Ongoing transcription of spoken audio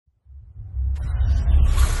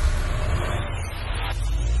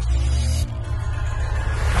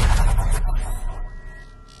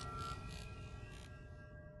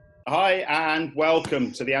Hi, and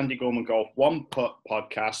welcome to the Andy Gorman Golf One Putt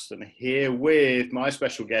podcast. And here with my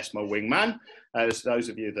special guest, my wingman, as those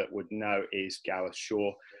of you that would know, is Gareth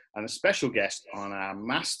Shaw, and a special guest on our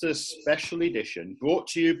Masters Special Edition, brought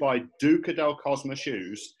to you by Duca del Cosmo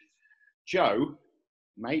Shoes, Joe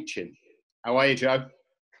Machin. How are you, Joe?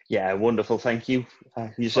 Yeah, wonderful. Thank you.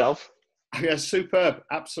 Yourself? Yeah, superb.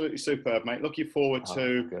 Absolutely superb, mate. Looking forward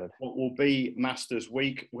to good. What will be Masters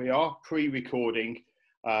Week. We are pre-recording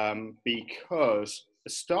because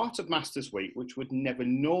the start of Masters Week, which would never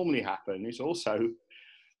normally happen, is also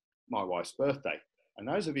my wife's birthday. And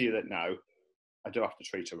those of you that know, I do have to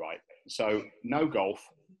treat her right. So no golf,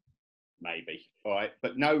 maybe, all right?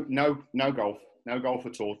 But no golf, no golf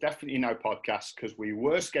at all. Definitely no podcast, because we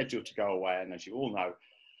were scheduled to go away. And as you all know,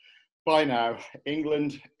 by now,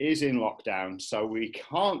 England is in lockdown, so we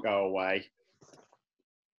can't go away.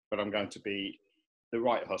 But I'm going to be the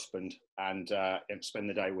right husband and spend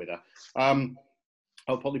the day with her.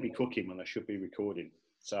 I'll probably be cooking when I should be recording.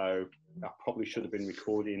 So I probably should have been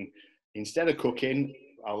recording instead of cooking.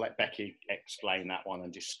 I'll let Becky explain that one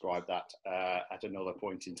and describe that at another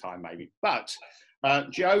point in time, maybe. But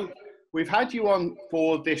Joe, we've had you on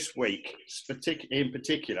for this week in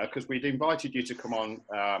particular because we'd invited you to come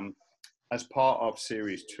on as part of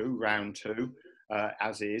Series 2, Round 2,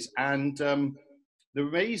 as is. And the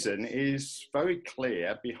reason is very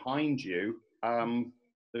clear behind you.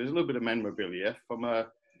 There's a little bit of memorabilia from a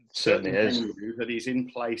certain venue that is in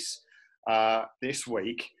place this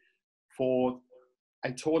week for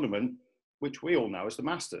a tournament which we all know as the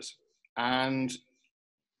Masters. And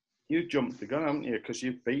you jumped the gun, haven't you? Because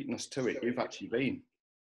you've beaten us to it. You've actually been.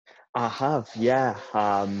 I have, yeah.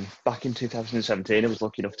 Back in 2017, I was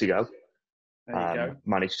lucky enough to go. There you go.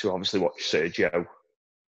 Managed to obviously watch Sergio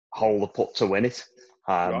hole the putt to win it.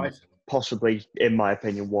 Right. Possibly, in my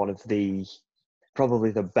opinion,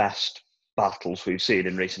 probably the best battles we've seen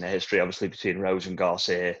in recent history. Obviously, between Rose and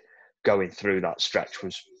Garcia, going through that stretch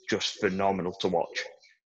was just phenomenal to watch.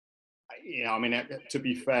 Yeah, I mean, to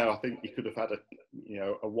be fair, I think you could have had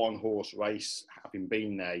a one-horse race. Having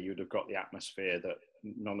been there, you'd have got the atmosphere that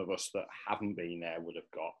none of us that haven't been there would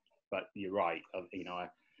have got. But you're right,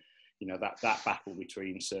 that battle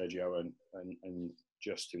between Sergio and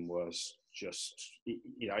Justin was just,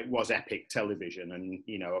 it was epic television, and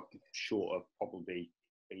short of probably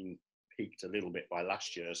being peaked a little bit by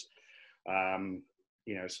last year's,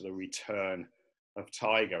 sort of return of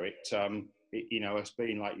Tiger. It has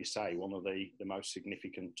been, like you say, one of the most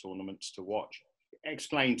significant tournaments to watch.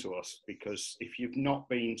 Explain to us, because if you've not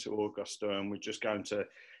been to Augusta, and we're just going to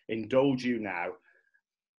indulge you now,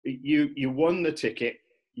 you won the ticket.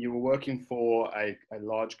 You were working for a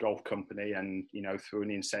large golf company, and through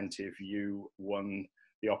an incentive, you won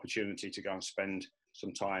the opportunity to go and spend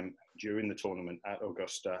some time during the tournament at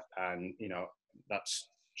Augusta, and that's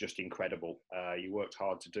just incredible. You worked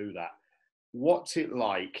hard to do that. What's it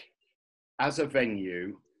like as a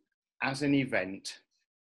venue, as an event,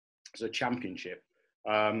 as a championship,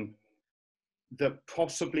 that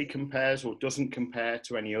possibly compares or doesn't compare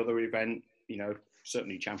to any other event?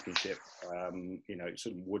 Certainly championship, it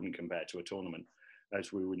sort of wouldn't compare to a tournament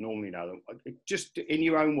as we would normally know them. Just in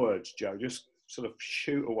your own words, Joe, just sort of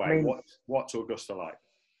shoot away. I mean, what's Augusta like?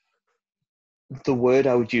 The word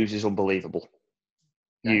I would use is unbelievable.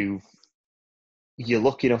 Okay. You're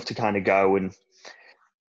lucky enough to kind of go, and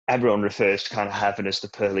everyone refers to kind of heaven as the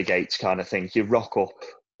pearly gates kind of thing. You rock up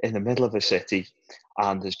in the middle of a city,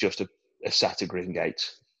 and there's just a set of green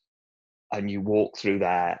gates. And you walk through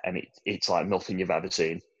there, and it's like nothing you've ever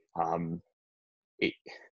seen.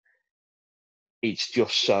 It's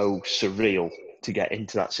just so surreal to get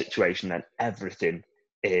into that situation, and everything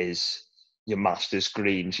is your Masters,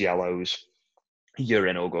 greens, yellows. You're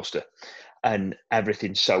in Augusta, and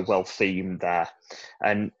everything's so well themed there.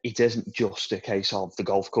 And it isn't just a case of the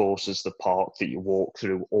golf course as the park that you walk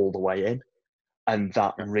through all the way in. And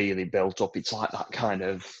that really built up. It's like that kind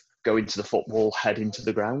of go into the football, head into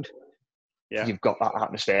the ground. Yeah. You've got that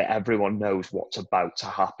atmosphere. Everyone knows what's about to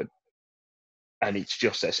happen. And it's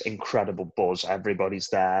just this incredible buzz. Everybody's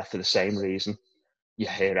there for the same reason. You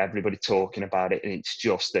hear everybody talking about it, and it's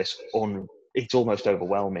just this it's almost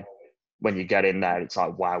overwhelming. When you get in there, it's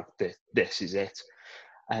like, wow, this is it.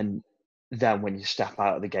 And then when you step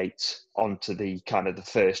out of the gates onto the kind of the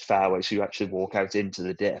first fairway, so you actually walk out into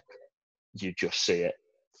the dip, you just see it.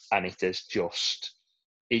 And it is just,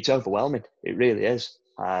 it's overwhelming. It really is.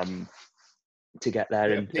 To get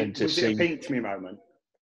there and to see. Was it a pinch me moment?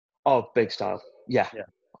 Oh, big style. Yeah.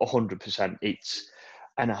 100%.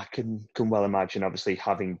 And I can well imagine, obviously,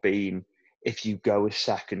 having been, if you go a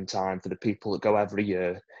second time, for the people that go every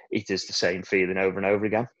year, it is the same feeling over and over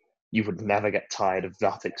again. you would never get tired of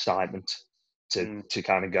that excitement to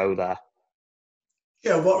kind of go there.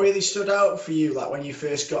 Yeah, what really stood out for you, like when you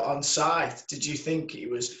first got on site? Did you think it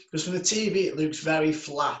was, because from the TV it looks very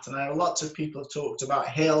flat, and I know lots of people have talked about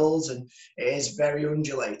hills and it is very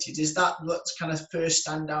undulated. Is that what's kind of first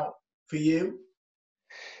stand out for you?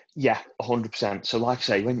 Yeah, 100%. So like I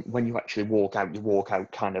say, when you actually walk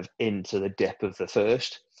out kind of into the dip of the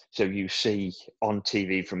first. So you see on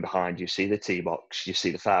TV from behind, you see the tee box, you see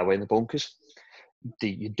the fairway and the bunkers.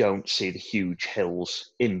 You don't see the huge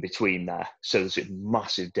hills in between there. So there's a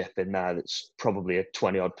massive dip in there that's probably a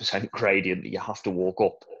 20 odd % gradient that you have to walk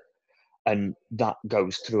up. And that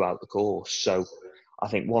goes throughout the course. So I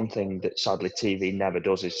think one thing that sadly TV never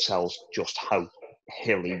does is tells just how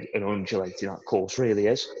hilly and undulating that course really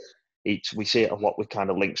is. We see it a lot with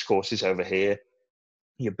kind of links courses over here,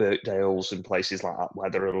 your Birkdales and places like that,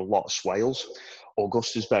 where there are a lot of swales.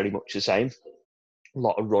 Augusta's very much the same. A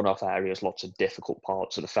lot of runoff areas, lots of difficult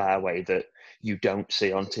parts of the fairway that you don't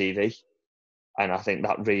see on TV. And I think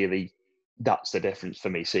that's the difference for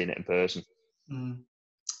me seeing it in person. Mm.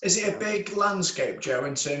 Is it a big landscape, Joe,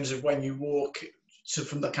 in terms of when you walk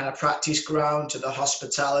from the kind of practice ground to the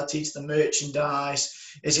hospitality to the merchandise?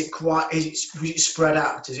 Is it spread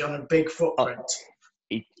out? Is it on a big footprint?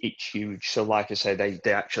 It's huge. So like I say,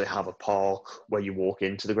 they actually have a park where you walk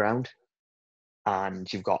into the ground.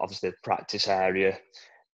 And you've got obviously the practice area,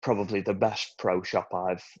 probably the best pro shop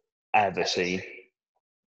I've ever seen.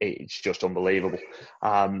 It's just unbelievable.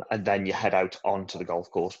 And then you head out onto the golf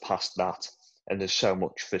course past that, and there's so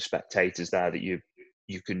much for spectators there that you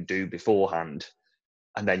can do beforehand.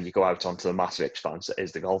 And then you go out onto the massive expanse that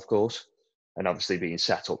is the golf course. And obviously being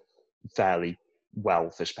set up fairly well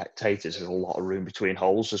for spectators, there's a lot of room between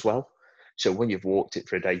holes as well. So when you've walked it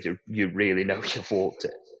for a day, you really know you've walked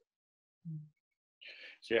it.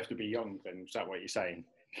 So you have to be young then, is that what you're saying?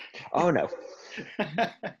 Oh, no.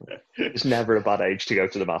 It's never a bad age to go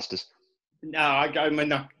to the Masters. No,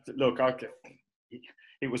 look,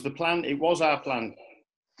 it was the plan. It was our plan,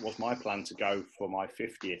 was my plan to go for my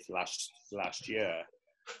 50th last year.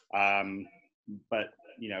 But,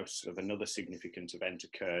 sort of another significant event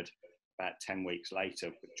occurred about 10 weeks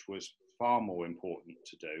later, which was far more important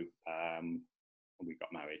to do. And we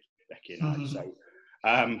got married, Becky and I. So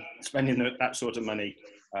spending that sort of money,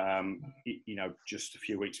 just a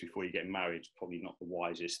few weeks before you get married, is probably not the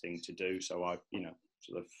wisest thing to do. So I,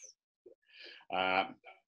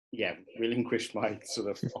 relinquished my sort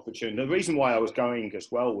of opportunity. The reason why I was going as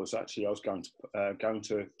well was actually I was going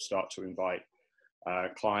to start to invite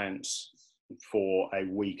clients for a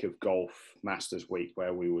week of golf, Masters Week,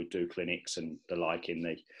 where we would do clinics and the like in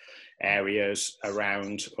the areas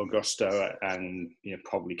around Augusta and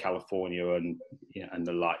probably California and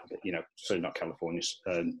the like, so not California,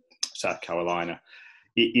 South Carolina,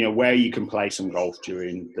 where you can play some golf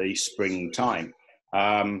during the springtime.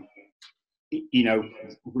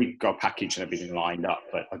 We've got a package and everything lined up,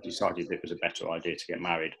 but I decided it was a better idea to get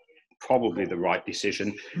married. Probably the right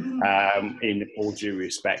decision, in all due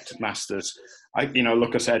respect. Masters, like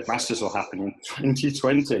I said, Masters will happen in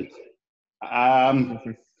 2020.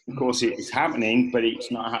 Of course, it's happening, but it's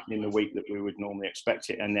not happening the week that we would normally expect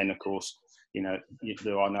it. And then, of course,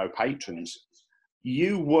 there are no patrons.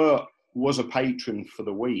 You was a patron for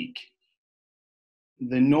the week.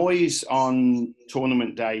 The noise on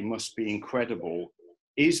tournament day must be incredible.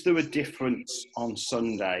 Is there a difference on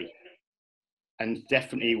Sunday? And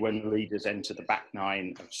definitely when the leaders enter the back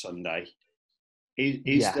nine of Sunday,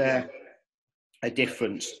 is there a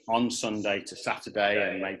difference on Sunday to Saturday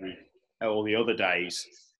and maybe all the other days?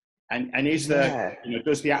 And is there,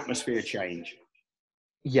 does the atmosphere change?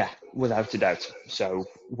 Yeah, without a doubt. So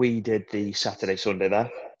we did the Saturday, Sunday there.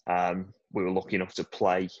 We were lucky enough to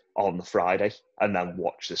play on the Friday and then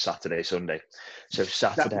watch the Saturday, Sunday. So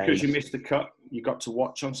Saturday... Is that because you missed the cut? You got to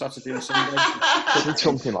watch on Saturday and Sunday?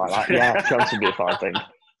 Something like that, yeah. Trying to be a fun thing.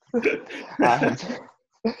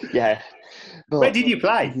 Yeah. But, where did you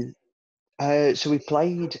play? So we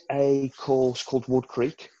played a course called Wood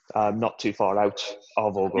Creek, not too far out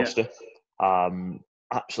of Augusta. Yeah.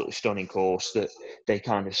 Absolutely stunning course that they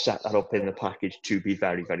kind of set that up in the package to be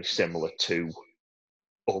very, very similar to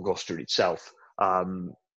Augusta itself.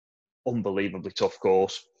 Unbelievably tough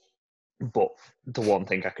course, but the one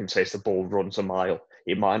thing I can say is the ball runs a mile.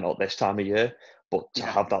 It might not this time of year, but to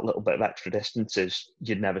have that little bit of extra distance is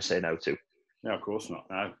you'd never say no to. No, of course not.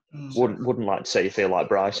 No. Wouldn't like to say you feel like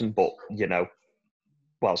Bryson, but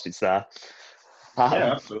whilst it's there.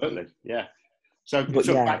 Yeah, absolutely. Yeah. So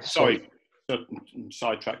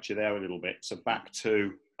sidetracked you there a little bit. So back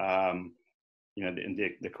to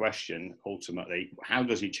the question ultimately, how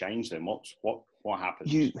does he change them? What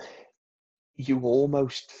happens? you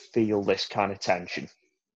almost feel this kind of tension.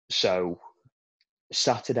 So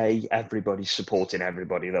Saturday, everybody's supporting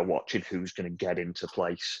everybody. They're watching who's going to get into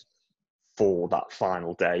place for that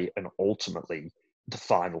final day and ultimately the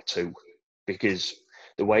final two, because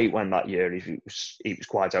the way it went that year, it was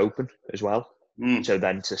quite open as well. So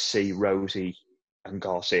then to see Rosie and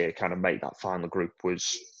Garcia kind of make that final group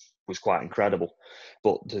was quite incredible.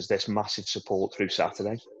 But there's this massive support through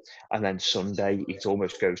Saturday, and then Sunday it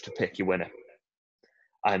almost goes to pick your winner.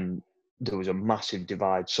 And there was a massive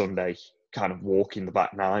divide Sunday, kind of walking the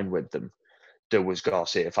back nine with them. There was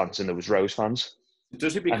Garcia fans and there was Rose fans.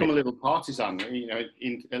 Does it become a little partisan? You know,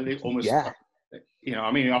 almost. Yeah. You know,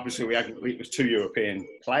 I mean, obviously it was two European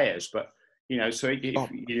players, but you know, so you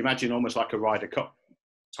imagine almost like a Ryder Cup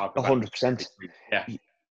type of. 100%. Yeah.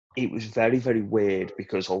 It was very, very weird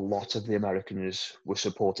because a lot of the Americans were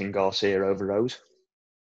supporting Garcia over Rose.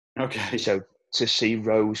 Okay. So to see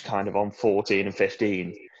Rose kind of on 14 and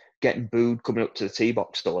 15 getting booed coming up to the tee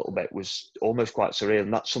box a little bit was almost quite surreal,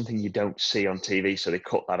 and that's something you don't see on TV, so they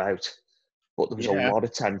cut that out. But there was a lot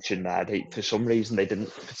of tension there. For some reason, they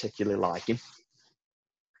didn't particularly like him.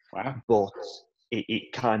 Wow. But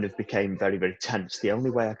it kind of became very, very tense. The only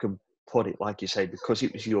way I can put it, like you say, because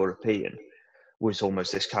it was European, was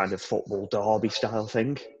almost this kind of football derby style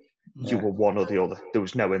thing. You were one or the other. There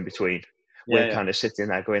was no in between. We're kind of sitting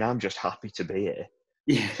there going, I'm just happy to be here.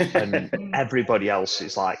 Yeah. And everybody else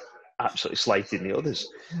is like absolutely slating the others.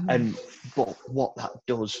 But what that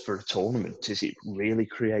does for a tournament is it really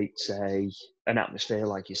creates an atmosphere,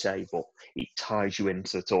 like you say, but it ties you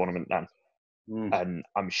into the tournament then. And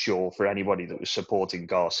I'm sure for anybody that was supporting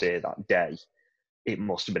Garcia that day, it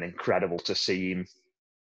must have been incredible to see him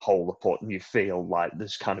hold the putt, and you feel like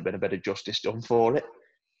there's kind of been a bit of justice done for it,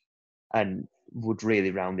 and would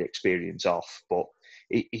really round the experience off. But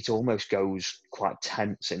it almost goes quite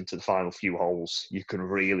tense into the final few holes. You can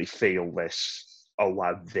really feel this, oh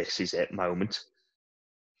wow, this is it moment.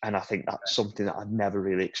 And I think that's something that I've never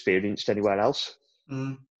really experienced anywhere else.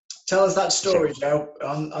 Tell us that story, Joe,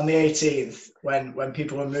 on the 18th, when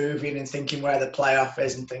people were moving and thinking where the playoff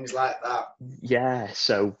is and things like that. Yeah,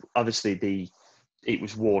 so obviously it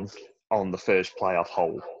was won on the first playoff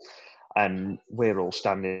hole, and we're all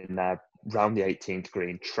standing there round the 18th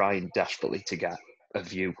green trying desperately to get a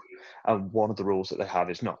view. And one of the rules that they have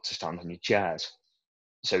is not to stand on your chairs.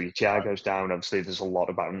 So your chair goes down. Obviously, there's a lot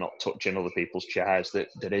about not touching other people's chairs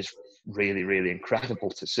that is really, really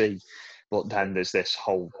incredible to see. But then there's this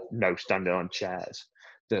whole no standing on chairs,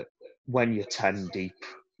 that when you're 10 deep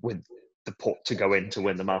with the putt to go in to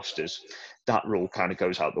win the Masters, that rule kind of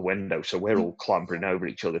goes out the window. So we're all clambering over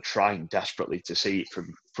each other, trying desperately to see it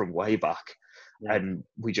from way back. Yeah. And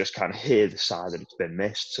we just kind of hear the sigh that it's been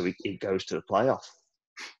missed. So it goes to the playoff.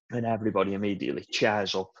 And everybody immediately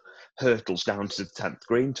chairs up, hurtles down to the 10th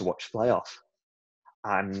green to watch the playoff.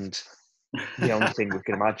 And the only thing we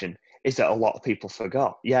can imagine is that a lot of people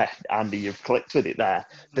forgot. Yeah, Andy, you've clicked with it there.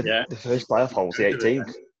 The first playoff hole's the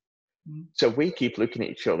 18th. So we keep looking at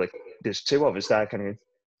each other. There's two of us there kind of,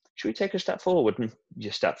 should we take a step forward? And you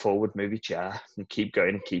step forward, move your chair, and keep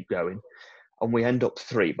going and keep going. And we end up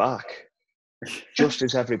 3 back. Just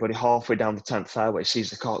as everybody halfway down the 10th fairway sees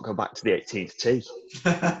the cart go back to the 18th tee.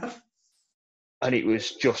 And it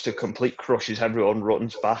was just a complete crush as everyone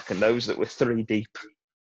runs back. And those that were 3 deep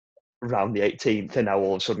around the 18th are now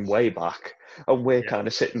all of a sudden way back. And we're kind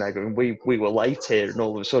of sitting there going, we were late here, and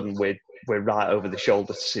all of a sudden we're right over the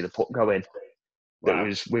shoulder to see the putt go in. Wow.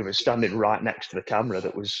 We were standing right next to the camera.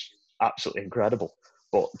 That was absolutely incredible.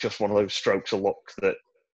 But just one of those strokes of luck that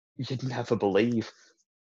you'd never believe.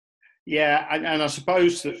 Yeah, and I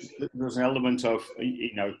suppose that there's an element of,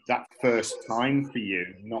 that first time for you,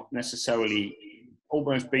 not necessarily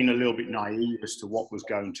almost being a little bit naive as to what was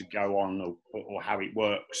going to go on or how it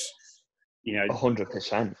works.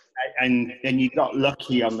 100%. And you got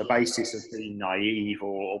lucky on the basis of being naive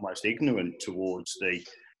or almost ignorant towards the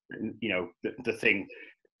thing,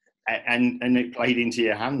 and it played into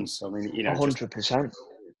your hands. I mean, 100%.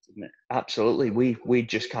 Absolutely. We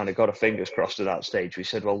just kind of got our fingers crossed at that stage. We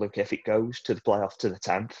said, well, look, if it goes to the playoff to the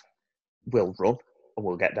 10th, we'll run and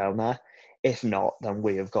we'll get down there. If not, then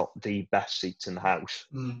we have got the best seats in the house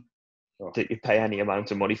that you pay any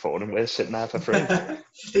amount of money for, and we're sitting there for free.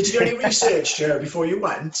 Did you do any research, Joe, before you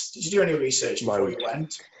went? Did you do any research before you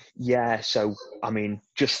went? Yeah, so, I mean,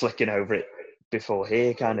 just flicking over it before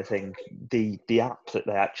here kind of thing, the app that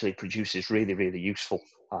they actually produce is really, really useful.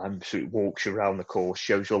 So it walks you around the course,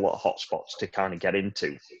 shows you a lot of hot spots to kind of get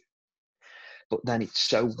into. But then it's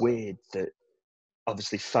so weird that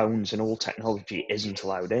obviously phones and all technology isn't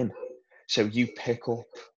allowed in. So you pick up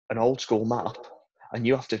an old school map and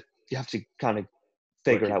you have to have to kind of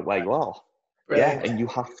figure out where you are. Brilliant. Yeah, and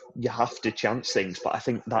you have to chance things, but I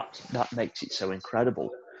think that makes it so incredible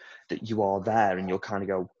that you are there and you'll kind of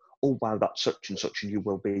go, oh wow, that's such and such, and you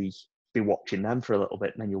will be watching them for a little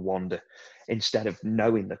bit, and then you'll wander. Instead of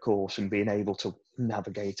knowing the course and being able to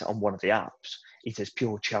navigate it on one of the apps, it is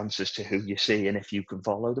pure chance as to who you see and if you can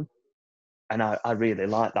follow them. And I really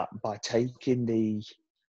like that. By taking the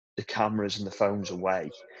cameras and the phones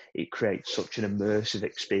away, it creates such an immersive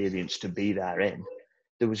experience to be there in.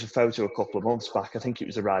 There was a photo a couple of months back, I think it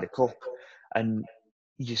was the Ryder Cup, and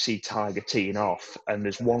you see Tiger teeing off and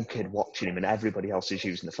there's one kid watching him and everybody else is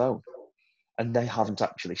using the phone. And they haven't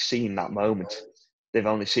actually seen that moment. They've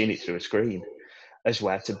only seen it through a screen. As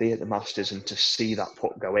where to be at the Masters and to see that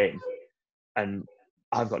putt go in, and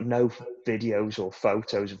I've got no videos or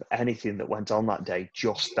photos of anything that went on that day,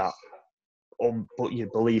 just that, but you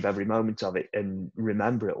believe every moment of it and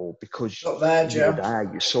remember it all because Up there, you were Joe.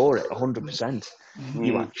 there, you saw it 100%.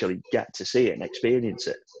 You actually get to see it and experience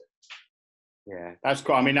it. Yeah, that's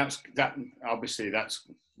cool. I mean, that obviously that's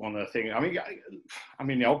one of the things. I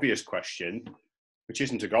mean, the obvious question, which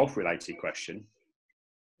isn't a golf-related question,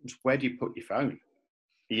 is where do you put your phone?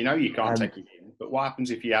 You know you can't take it in, but what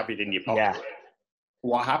happens if you have it in your pocket? Yeah.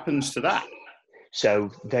 What happens to that?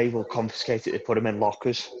 So they will confiscate it. They put them in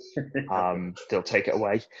lockers. They'll take it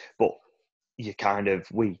away. But you kind of,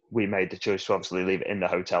 we made the choice to obviously leave it in the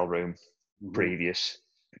hotel room previous,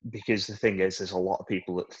 because the thing is, there's a lot of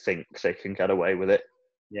people that think they can get away with it.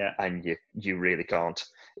 Yeah. And you really can't.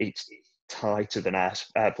 It's tighter than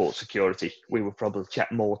airport security. We were probably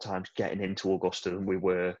checked more times getting into Augusta than we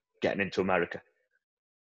were getting into America.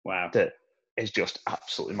 Wow. That is just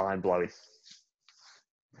absolutely mind-blowing.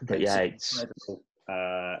 But yeah, it's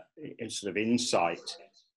sort of insight.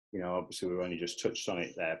 You know, obviously we've only just touched on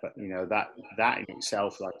it there, but you know that in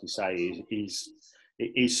itself, like you say,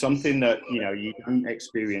 is something that you know you don't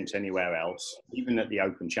experience anywhere else. Even at the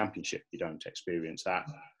Open Championship, you don't experience that.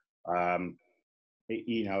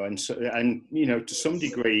 You know, and you know, to some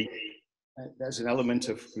degree, there's an element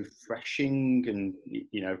of refreshing, and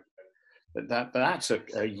you know, that's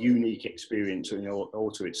a unique experience in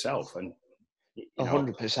all to itself. And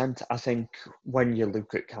 100%. I think when you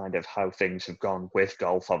look at kind of how things have gone with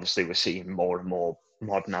golf, obviously we're seeing more and more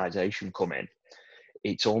modernisation come in.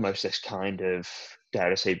 It's almost this kind of, dare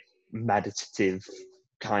I say, meditative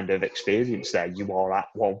kind of experience there. You are at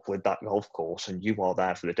one with that golf course and you are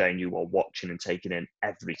there for the day and you are watching and taking in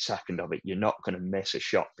every second of it. You're not going to miss a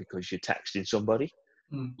shot because you're texting somebody.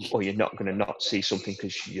 Or you're not going to not see something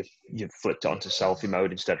because you've flipped it onto selfie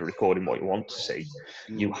mode instead of recording what you want to see.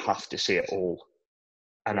 You have to see it all.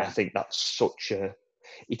 And I think that's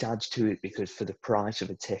it adds to it, because for the price of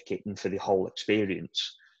a ticket and for the whole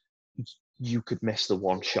experience, you could miss the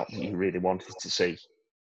one shot that you really wanted to see.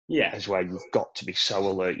 Yeah. As well, you've got to be so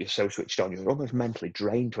alert, you're so switched on, you're almost mentally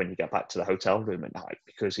drained when you get back to the hotel room at night,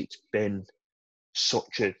 because it's been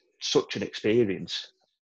such an experience.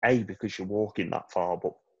 A, because you're walking that far,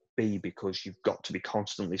 but B, because you've got to be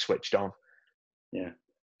constantly switched on. Yeah.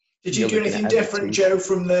 Did you do anything different, Joe,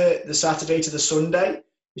 from the Saturday to the Sunday?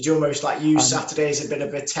 Did you almost like use Saturday as a bit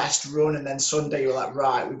of a test run, and then Sunday you're like,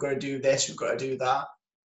 right, we've got to do this, we've got to do that?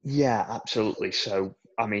 Yeah, absolutely. So,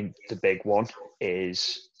 I mean, the big one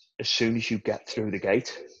is as soon as you get through the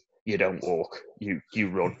gate, you don't walk, you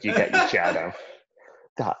run, you get your chair down.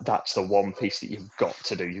 That's the one piece that you've got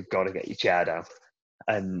to do. You've got to get your chair down.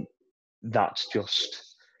 And that's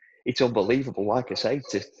just, it's unbelievable, like I say,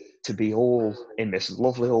 to be all in this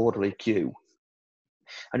lovely orderly queue.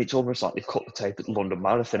 And it's almost like they've cut the tape at the London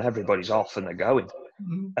Marathon. Everybody's off and they're going.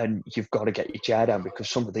 And you've got to get your chair down, because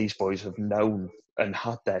some of these boys have known and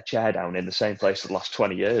had their chair down in the same place for the last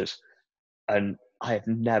 20 years. And I have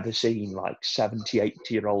never seen like 70,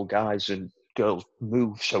 80-year-old guys and girls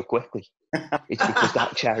move so quickly. It's because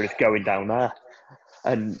that chair is going down there.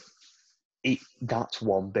 And that's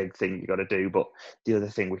one big thing you got to do. But the other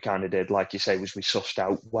thing we kind of did, like you say, was we sussed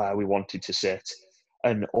out where we wanted to sit,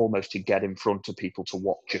 and almost to get in front of people to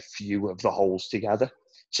watch a few of the holes together.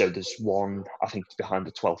 So there's one, I think it's behind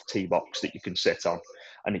the 12th tee box that you can sit on,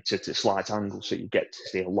 and it's at a slight angle, so you get to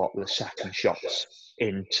see a lot of the second shots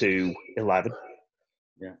into 11.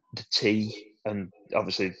 Yeah. The tee, and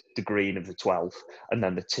obviously the green of the 12th, and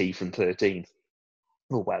then the tee from 13,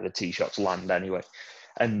 well, where the tee shots land anyway.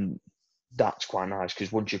 And that's quite nice,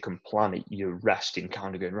 because once you can plan it, you're resting,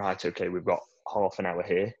 kind of going, right, okay, we've got half an hour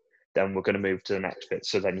here, then we're going to move to the next bit.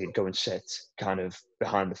 So then you go and sit kind of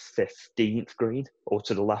behind the 15th green or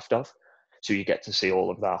to the left of. So you get to see all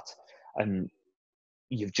of that. And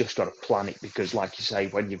you've just got to plan it, because like you say,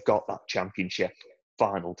 when you've got that championship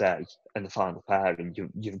final day and the final pair, and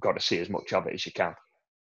you've got to see as much of it as you can.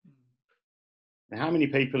 And how many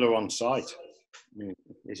people are on site? I mean,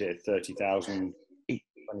 is it 30,000,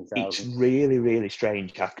 20,000? It's really, really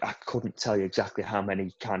strange. I couldn't tell you exactly how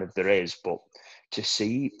many kind of there is, but to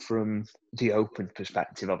see from the Open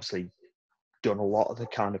perspective, obviously done a lot of the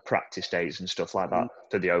kind of practice days and stuff like that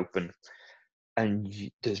for the Open, and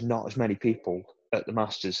there's not as many people at the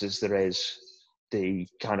Masters as there is the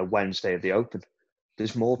kind of Wednesday of the Open.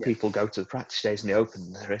 There's more people go to the practice days in the Open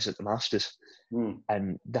than there is at the Masters.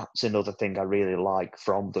 And that's another thing I really like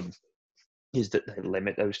from them, is that they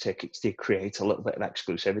limit those tickets. They create a little bit of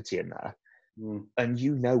exclusivity in there.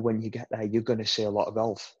 And when you get there, you're going to see a lot of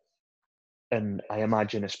golf. And I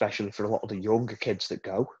imagine, especially for a lot of the younger kids that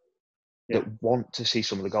go, that want to see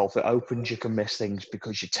some of the golf at Opens, you can miss things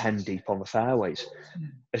because you're 10 deep on the fairways.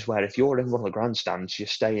 As where if you're in one of the grandstands, you're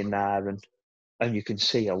staying there and you can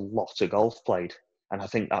see a lot of golf played. And I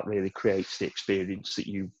think that really creates the experience that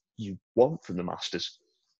you want from the Masters.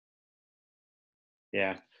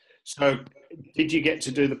 Yeah. So did you get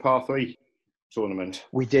to do the par 3 tournament?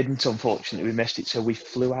 We didn't, unfortunately. We missed it. So we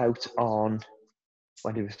flew out on...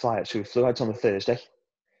 When did we fly out? So we flew out on the Thursday.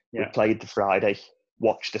 We played the Friday,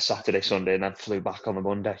 watched the Saturday, Sunday, and then flew back on the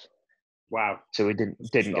Monday. Wow. So we didn't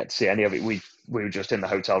get to see any of it. We were just in the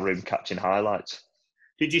hotel room catching highlights.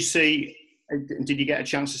 Did you get a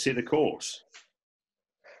chance to see the course?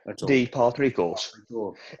 The par 3 course?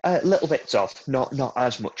 Little bits of, not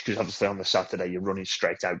as much, because obviously on the Saturday you're running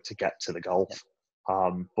straight out to get to the golf.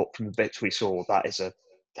 But from the bits we saw, that is a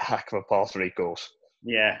heck of a par 3 course.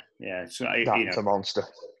 Yeah. So, that's a monster.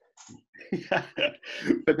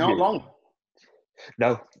 But not long.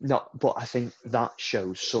 No, not. But I think that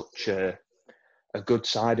shows such a good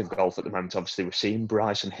side of golf at the moment. Obviously, we're seeing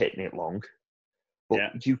Bryson hitting it long,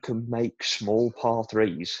 but you can make small par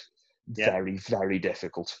 3s very, very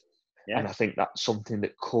difficult. And I think that's something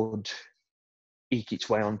that could eke its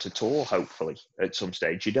way onto tour, hopefully, at some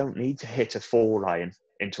stage. You don't need to hit a 4-iron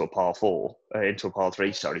into a par 3,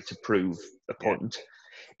 to prove a point.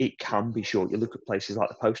 It can be short. You look at places like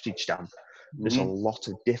the Postage Stamp. There's a lot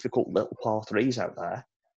of difficult little par 3s out there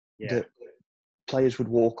that players would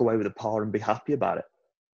walk away with a par and be happy about it.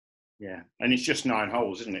 Yeah, and it's just 9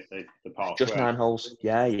 holes, isn't it? The par 3. Just 9 holes.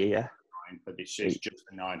 Yeah. But it's just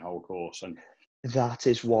a 9-hole course, and that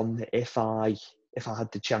is one that if I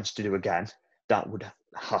had the chance to do again, that would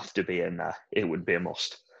have to be in there. It would be a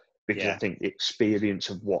must, because I think the experience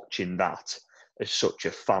of watching that as such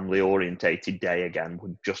a family-orientated day again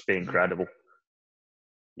would just be incredible.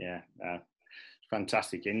 Yeah,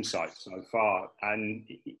 fantastic insight so far. And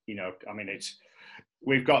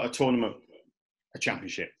we've got a tournament, a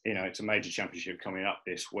championship. It's a major championship coming up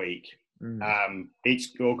this week.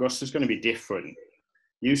 Augusta's going to be different.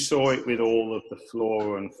 You saw it with all of the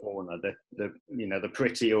flora and fauna, the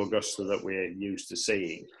pretty Augusta that we're used to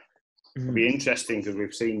seeing. It'll be interesting because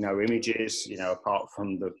we've seen no images, apart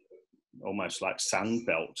from the almost like sand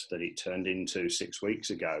belt that it turned into 6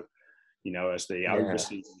 weeks ago. As the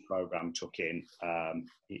overseeding program took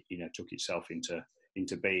itself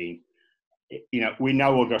into being. We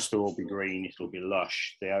know Augusta will be green, it'll be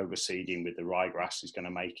lush. The overseeding with the ryegrass is going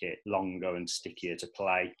to make it longer and stickier to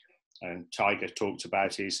play. And Tiger talked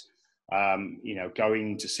about his,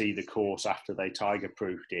 going to see the course after they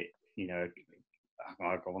Tiger-proofed it,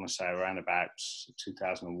 I want to say around about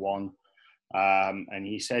 2001. And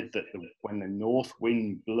he said that when the north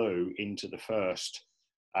wind blew into the first,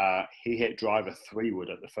 he hit driver 3-wood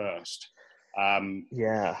at the first.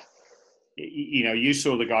 You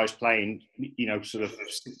saw the guys playing, sort of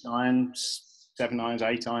 6 irons, 7 irons,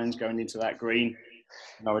 8 irons going into that green.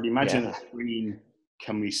 And I would imagine that the green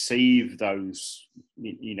can receive those,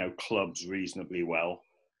 clubs reasonably well.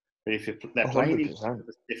 But if they're playing into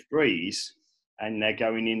the stiff breeze and they're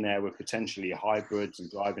going in there with potentially hybrids and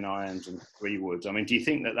driving irons and 3-woods, do you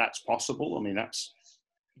think that that's possible? that's...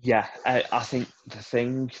 Yeah, I think the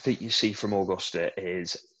thing that you see from Augusta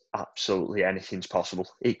is absolutely anything's possible.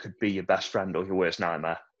 It could be your best friend or your worst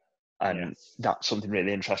nightmare. And that's something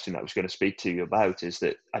really interesting that I was going to speak to you about, is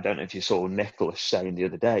that I don't know if you saw Nicholas saying the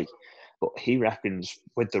other day, but he reckons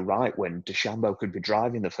with the right wind, DeChambeau could be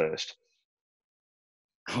driving the first.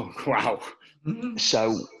 Oh, wow.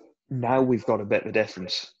 So now we've got a bit of a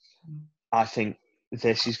difference. I think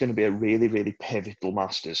this is going to be a really, really pivotal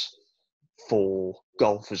Masters for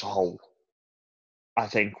golf as a whole. I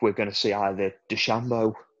think we're going to see either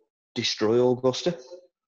DeChambeau destroy Augusta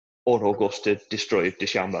or Augusta destroy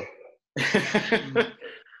DeChambeau.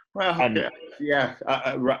 Well,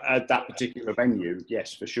 at that particular venue,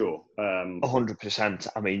 yes, for sure.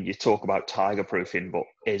 100%. You talk about Tiger proofing, but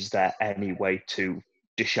is there any way to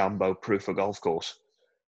DeChambeau proof a golf course.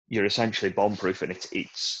 You're essentially bomb proof, and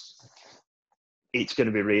it's going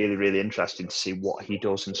to be really, really interesting to see what he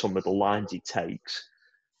does and some of the lines he takes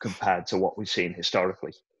compared to what we've seen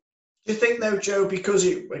historically. Do you think though, Joe, because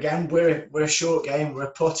again we're a short game, we're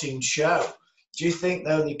a putting show. Do you think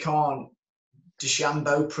though they can't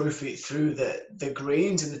DeChambeau proof it through the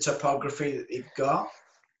greens and the topography that they've got?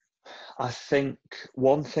 I think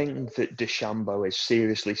one thing that DeChambeau is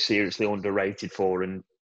seriously, seriously underrated for, and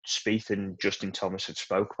Spieth and Justin Thomas have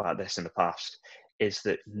spoke about this in the past, is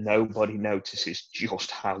that nobody notices just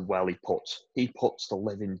how well he puts. He puts the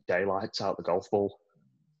living daylights out the golf ball.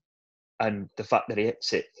 And the fact that he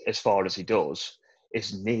hits it as far as he does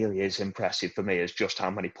is nearly as impressive for me as just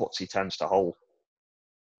how many putts he tends to hole.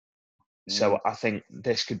 So I think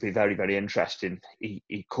this could be very, very interesting.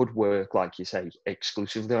 He could work, like you say,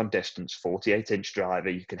 exclusively on distance, 48-inch driver.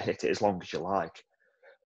 You can hit it as long as you like.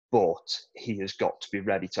 But he has got to be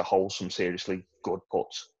ready to hole some seriously good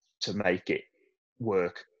putts to make it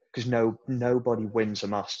work. Because nobody wins a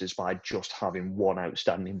Masters by just having one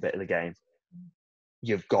outstanding bit of the game.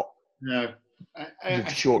 You've got... No. Your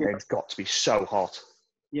short game's got to be so hot.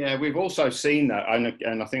 Yeah, we've also seen that,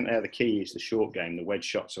 and I think they're the key is the short game, the wedge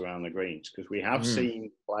shots around the greens, because we have seen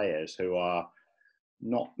players who are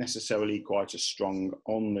not necessarily quite as strong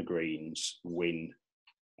on the greens win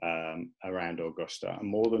around Augusta, and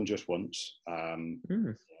more than just once.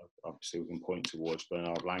 Obviously, we can point towards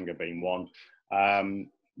Bernard Langer being one.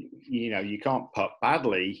 You can't putt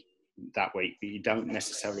badly that week, but you don't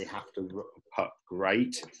necessarily have to putt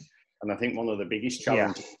great. And I think one of the biggest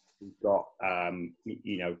challenges we've got,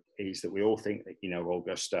 is that we all think that,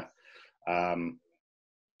 Augusta,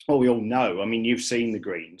 we all know. I mean, you've seen the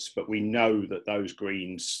greens, but we know that those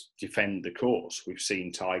greens defend the course. We've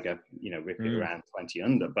seen Tiger, rip it around 20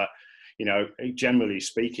 under. But, generally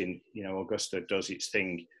speaking, Augusta does its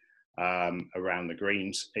thing around the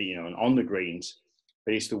greens, and on the greens.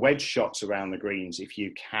 But it's the wedge shots around the greens. If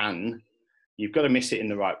you can, you've got to miss it in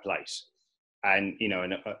the right place. And,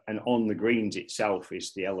 and on the greens itself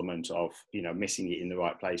is the element of, missing it in the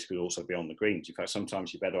right place could also be on the greens. In fact,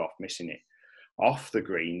 sometimes you're better off missing it off the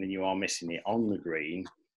green than you are missing it on the green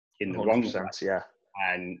in the wrong place. Yeah.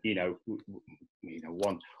 And,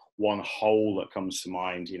 one hole that comes to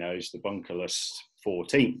mind, is the bunkerless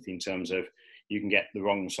 14th, in terms of you can get the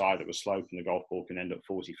wrong side of a slope and the golf ball can end up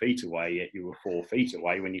 40 feet away, yet you were 4 feet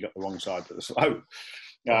away when you got the wrong side of the slope.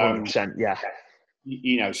 100%, yeah.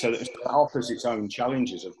 So that offers its own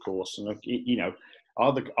challenges, of course. And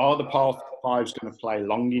are the par fives going to play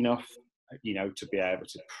long enough, to be able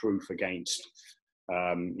to proof against,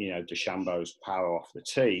 DeChambeau's power off the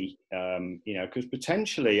tee? Because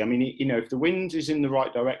potentially, I mean, if the wind is in the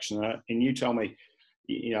right direction, and you tell me,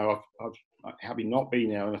 having not been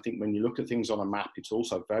there, and I think when you look at things on a map, it's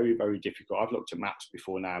also very, very difficult. I've looked at maps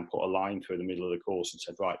before now and put a line through the middle of the course and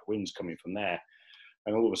said, right, the wind's coming from there.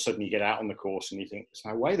 And all of a sudden you get out on the course and you think,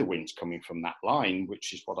 there's no way the wind's coming from that line,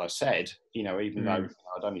 which is what I said, even though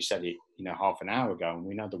I'd only said it, half an hour ago, and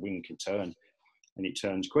we know the wind can turn and it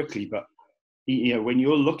turns quickly. But, when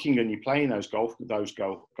you're looking and you're playing those golf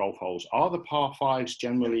holes, are the par fives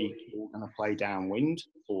generally all going to play downwind,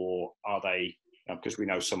 or are they, because we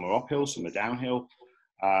know some are uphill, some are downhill.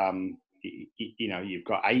 You've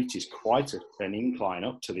got 8 is quite an incline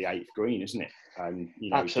up to the 8th green, isn't it? And,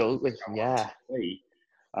 absolutely, yeah.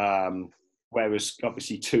 Whereas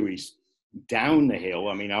obviously 2 is down the hill.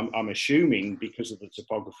 I mean, I'm assuming because of the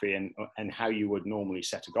topography and how you would normally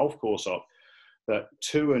set a golf course up, that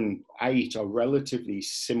 2 and 8 are relatively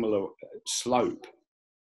similar slope.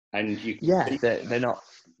 And they're not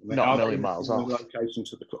a million miles off. Location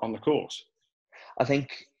on the course. I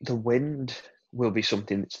think the wind will be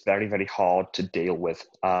something that's very, very hard to deal with,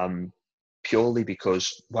 purely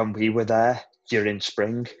because when we were there during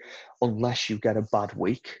spring, unless you get a bad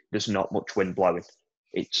week, there's not much wind blowing.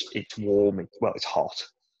 It's warm, it's hot,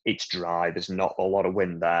 it's dry, there's not a lot of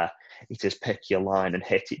wind there. It is pick your line and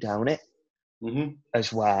hit it down it.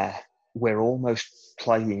 As where we're almost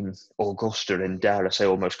playing Augusta in, dare I say,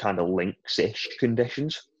 almost kind of links-ish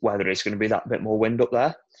conditions, where there is going to be that bit more wind up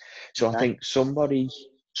there. So I think somebody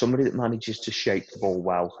that manages to shape the ball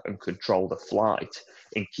well and control the flight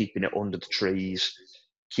in keeping it under the trees,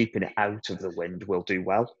 keeping it out of the wind, will do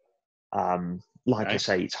well. I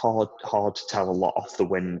say, it's hard to tell a lot off the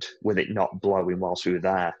wind with it not blowing whilst we were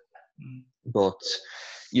there. But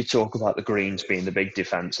you talk about the greens being the big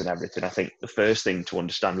defence and everything. I think the first thing to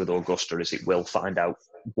understand with Augusta is it will find out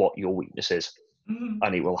what your weakness is,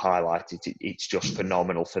 and it will highlight it. It's just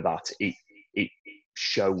phenomenal for that. It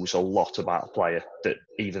shows a lot about a player that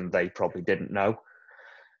even they probably didn't know.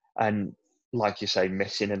 And like you say,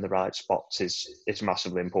 missing in the right spots is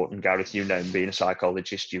massively important. Gareth, you know, being a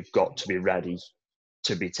psychologist, you've got to be ready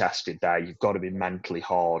to be tested there. You've got to be mentally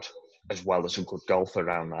hard as well as a good golfer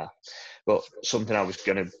around there. But something I was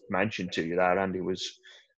going to mention to you there, Andy, was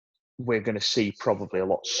we're going to see probably a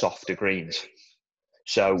lot softer greens.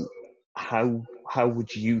 So how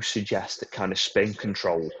would you suggest that kind of spin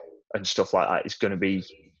control and stuff like that is going to be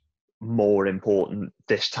more important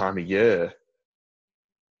this time of year?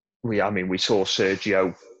 We saw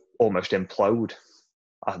Sergio almost implode.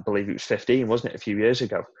 I believe it was 15, wasn't it, a few years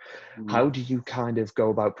ago? How do you kind of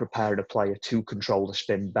go about preparing a player to control the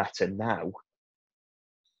spin better now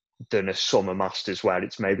than a summer Masters where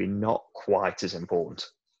it's maybe not quite as important?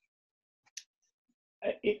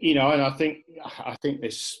 You know, and I think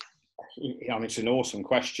this, I mean, it's an awesome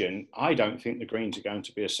question. I don't think the greens are going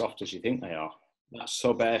to be as soft as you think they are. That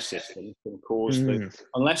sub-air system can cause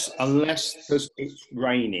unless it's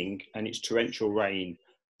raining and it's torrential rain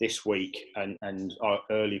this week and our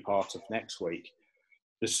early part of next week,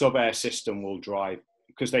 the sub-air system will drive,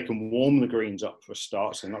 because they can warm the greens up for a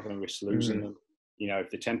start, so they're not going to risk losing them. You know, if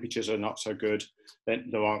the temperatures are not so good, then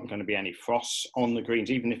there aren't going to be any frosts on the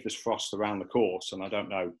greens, even if there's frost around the course. And I don't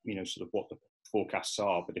know, you know, sort of what the forecasts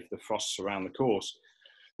are, but if the frost's around the course,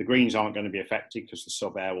 the greens aren't going to be affected because the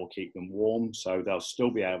sub-air will keep them warm. So they'll still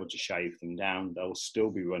be able to shave them down. They'll still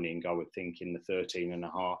be running, I would think, in the 13 and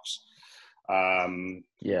a halves.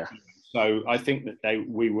 So I think that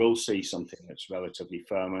we will see something that's relatively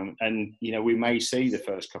firm. And, you know, we may see the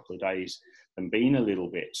first couple of days them being a little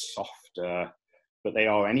bit softer, but they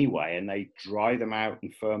are anyway, and they dry them out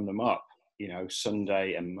and firm them up, you know,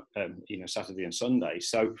 Sunday and, you know, Saturday and Sunday.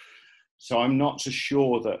 So I'm not so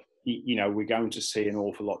sure that, you know, we're going to see an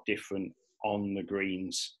awful lot different on the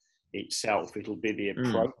greens itself. It'll be the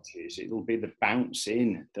approaches, it'll be the bounce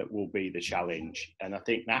in that will be the challenge. And I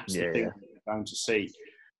think that's the thing we're going to see.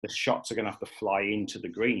 The shots are going to have to fly into the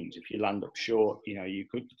greens. If you land up short, you know, you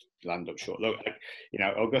could land up short. Look, you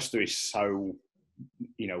know, Augusta is so,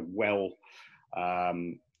 you know, well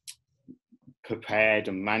prepared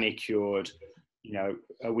and manicured. You know,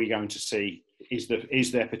 are we going to see, is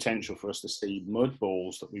there potential for us to see mud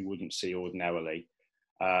balls that we wouldn't see ordinarily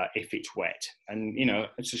if it's wet? And, you know,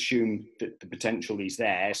 let's assume that the potential is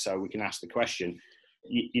there, so we can ask the question.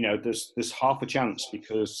 You know, there's half a chance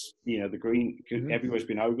because, you know, the green, everywhere's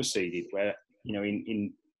been overseeded, where, you know,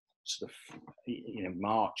 in sort of, you know,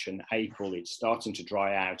 March and April, it's starting to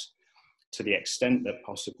dry out to the extent that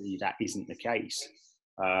possibly that isn't the case.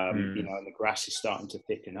 You know, and the grass is starting to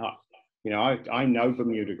thicken up. You know, I know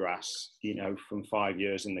Bermuda grass, you know, from 5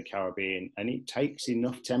 years in the Caribbean, and it takes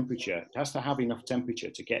enough temperature. It has to have enough temperature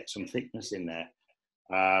to get some thickness in there.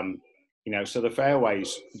 You know, so the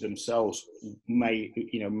fairways themselves may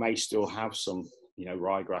still have some, you know,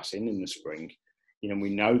 ryegrass in the spring. You know,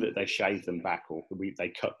 we know that they shave them back, or they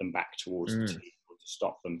cut them back towards the tee to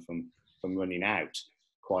stop them from running out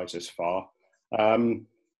quite as far.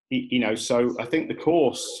 You know, so I think the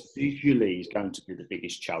course visually is going to be the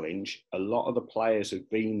biggest challenge. A lot of the players who've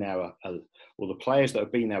been there, the players that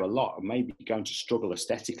have been there a lot, are maybe going to struggle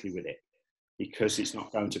aesthetically with it, because it's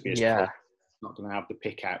not going to be as close. Not going to have the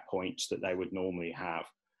pick out points that they would normally have.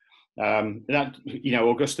 That, you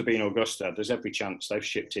know, Augusta being Augusta, there's every chance they've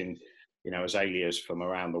shipped in, you know, azaleas from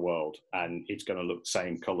around the world, and it's going to look the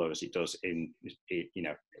same colour as it does in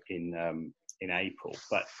April.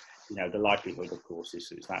 But, you know, the likelihood, of course,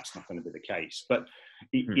 is that's not going to be the case. But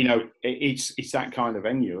you know, it's that kind of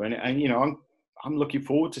venue, and you know, I'm looking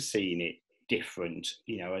forward to seeing it different.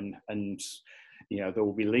 You know, and you know, there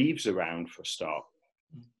will be leaves around for a start.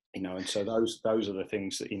 You know, and so those are the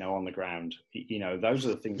things that, you know, on the ground, you know, those are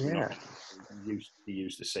the things we're not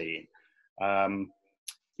used to seeing.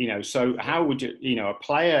 You know, so how would you know,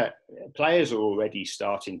 players are already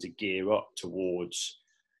starting to gear up towards,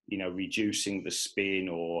 you know, reducing the spin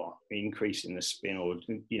or increasing the spin, or,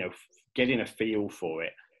 you know, getting a feel for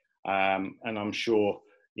it. And I'm sure,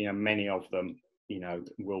 you know, many of them, you know,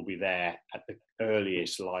 will be there at the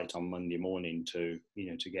earliest light on Monday morning to,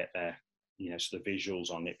 you know, to get their, you know, sort of visuals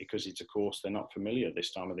on it, because it's a course they're not familiar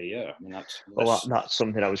this time of the year. I mean, that's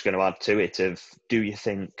something I was going to add to it. Of, do you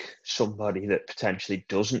think somebody that potentially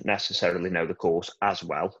doesn't necessarily know the course as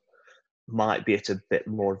well might be at a bit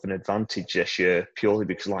more of an advantage this year, purely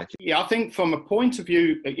because, like, I think from a point of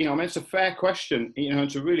view, you know, I mean, it's a fair question. You know,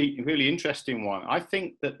 it's a really, really interesting one. I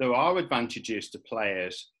think that there are advantages to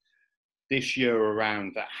players this year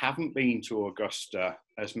around that haven't been to Augusta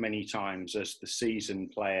as many times as the seasoned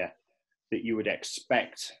player that you would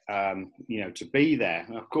expect, you know, to be there.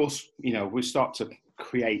 And of course, you know, we start to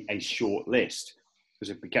create a short list.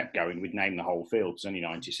 because if we kept going, we'd name the whole field. There's only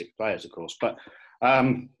 96 players, of course. But, but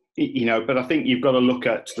I think you've got to look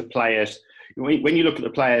at the players. When you look at the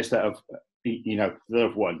players that have, that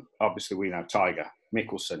have won, obviously we know Tiger,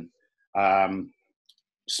 Mickelson,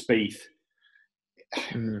 Spieth,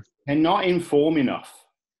 they're not in form enough.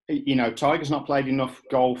 Tiger's not played enough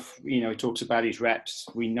golf. He talks about his reps.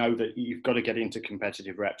 We know that you've got to get into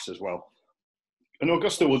competitive reps as well. And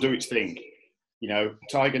Augusta will do its thing.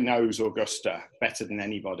 Tiger knows Augusta better than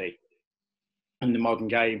anybody in the modern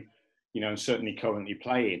game, and certainly currently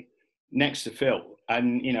playing next to Phil.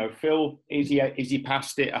 And, Phil, is he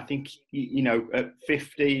past it? I think, at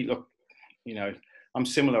 50, look, I'm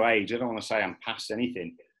similar age. I don't want to say I'm past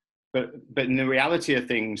anything. But in the reality of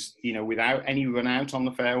things, without any run out on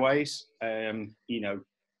the fairways, Phil,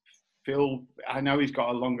 I know he's got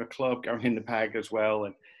a longer club going in the bag as well.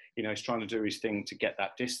 And, he's trying to do his thing to get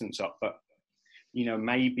that distance up. But,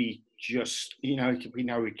 maybe just, we know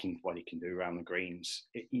what he can do around the greens,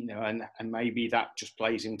 and maybe that just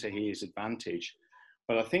plays into his advantage.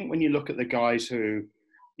 But I think when you look at the guys who,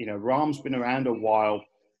 Rahm's been around a while,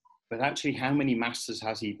 but actually how many Masters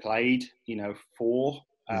has he played? 4,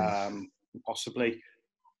 possibly.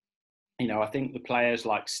 I think the players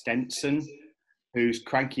like Stenson, who's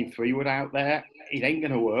cranking 3-wood out there, it ain't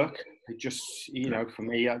going to work. It just, for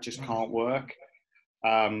me, that just can't work.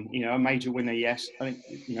 A major winner, yes. I think,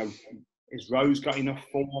 has Rose got enough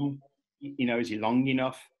form? Is he long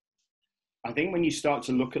enough? I think when you start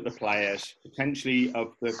to look at the players, potentially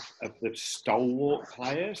of the stalwart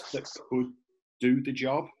players that could do the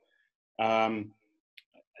job, DJ,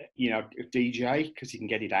 because he can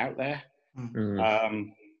get it out there.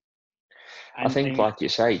 I think, like you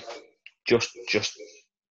say, just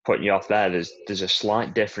putting you off there, there's a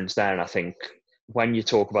slight difference there, and I think when you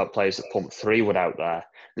talk about players that pump 3-wood out there,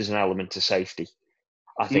 there's an element of safety.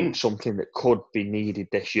 I think something that could be needed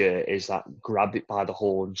this year is that grab it by the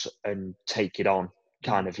horns and take it on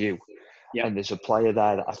kind of view. Yep. And there's a player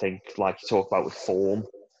there that I think, like you talk about with form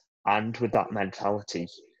and with that mentality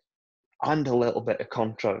and a little bit of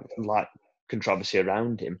controversy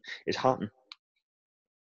around him, is Hatton.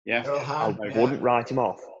 Yeah, I wouldn't write him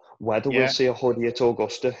off. Whether we'll see a hoodie at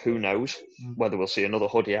Augusta, who knows? Whether we'll see another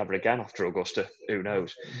hoodie ever again after Augusta, who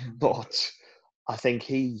knows? But I think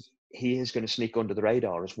he is going to sneak under the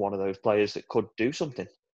radar as one of those players that could do something.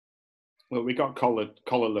 Well, we got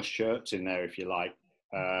collarless shirts in there, if you like,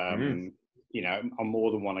 on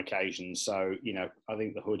more than one occasion. So, I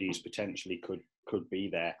think the hoodies potentially could be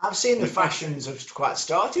there. I've seen the fashions have quite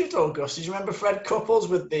started at Augusta. Do you remember Fred Couples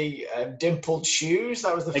with the dimpled shoes?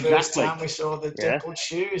 That was the first time we saw the dimpled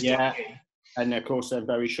shoes. Yeah, and of course they're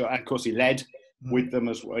very short. And of course he led with them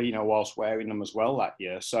as well, whilst wearing them as well that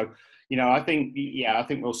year. So, I think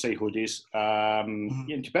we'll see hoodies.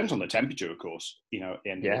 It depends on the temperature, of course. At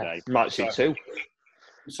the end of the day, might see 2.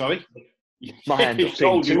 Sorry, might end up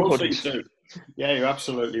seeing 2 hoodies. Yeah, you're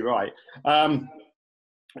absolutely right.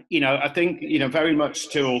 I think, very much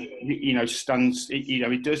still, stands,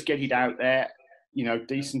 he does get it out there,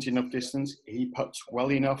 decent enough distance. He putts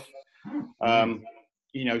well enough.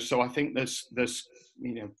 So I think there's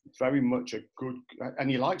very much a good, and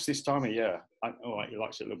he likes this time of year. He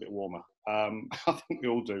likes it a little bit warmer. I think we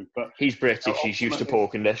all do. But he's British. He's used to poor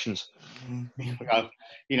conditions.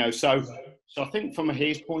 So I think from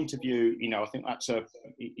his point of view, I think that's a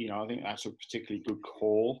particularly good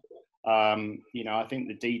call. I think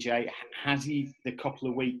the DJ, has he the couple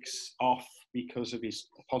of weeks off because of his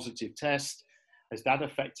positive test? Has that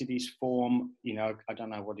affected his form? I don't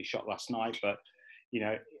know what he shot last night, but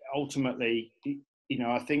ultimately,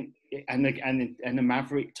 I think, and the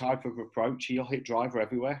Maverick type of approach, he'll hit driver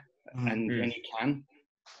everywhere, and when he can,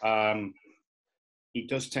 he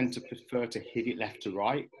does tend to prefer to hit it left to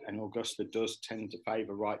right, and Augusta does tend to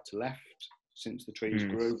favour right to left since the trees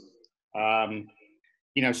grew.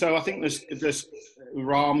 So I think there's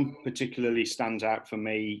Rahm particularly stands out for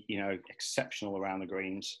me. Exceptional around the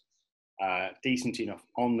greens, decent enough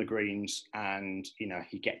on the greens, and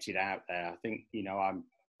he gets it out there. I think I'm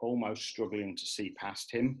almost struggling to see past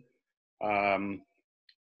him.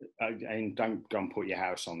 And don't go and put your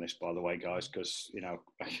house on this, by the way, guys, because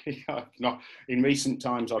I've not in recent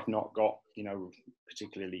times I've not got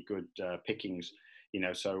particularly good pickings.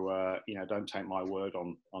 So don't take my word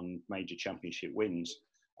on major championship wins.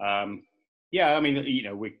 We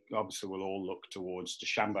obviously will all look towards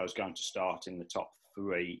DeChambeau's going to start in the top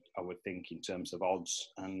 3, I would think, in terms of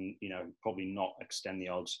odds, and probably not extend the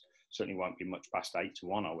odds. Certainly won't be much past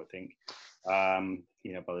 8-1, I would think.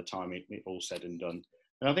 By the time it all said and done.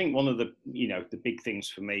 And I think one of the the big things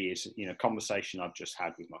for me is conversation I've just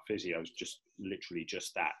had with my physio is just literally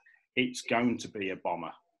just that. it's going to be a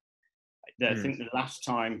bomber. I think the last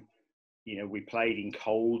time, we played in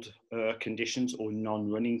cold conditions or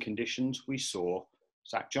non-running conditions, we saw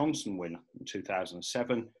Zach Johnson win in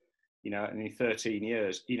 2007. And in 13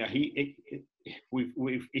 years,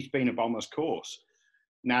 it's been a bomber's course.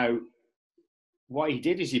 Now, what he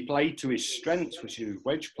did is he played to his strengths, which is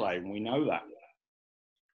wedge play, and we know that.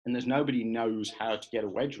 And there's nobody knows how to get a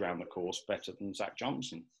wedge around the course better than Zach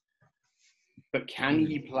Johnson. But can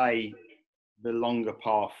he play the longer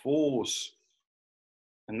par fours?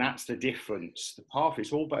 And that's the difference. The par,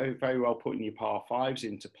 it's all very, very well putting your par fives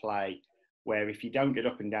into play, where if you don't get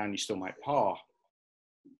up and down, you still make par.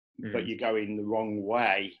 But you're going the wrong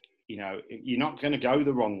way. You're not going to go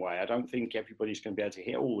the wrong way. I don't think everybody's going to be able to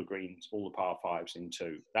hit all the greens, all the par fives in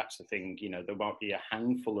two. That's the thing. There might be a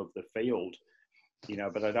handful of the field,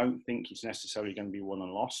 but I don't think it's necessarily going to be won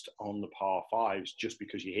and lost on the par fives just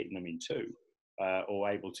because you're hitting them in two or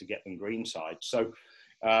able to get them greenside. So,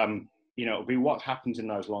 it'll be what happens in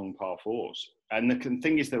those long par fours. And the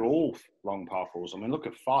thing is, they're all long par fours. I mean, look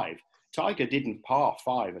at 5. Tiger didn't par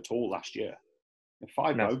 5 at all last year.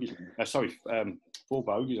 4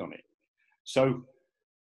 bogeys on it. So,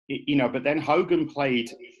 but then Hogan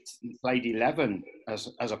played 11 as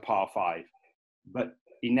a par 5, but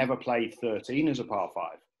he never played 13 as a par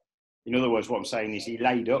 5. In other words, what I'm saying is he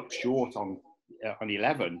laid up short on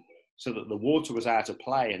 11 so that the water was out of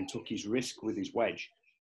play and took his risk with his wedge.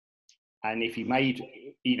 And if he made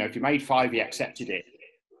 5, he accepted it,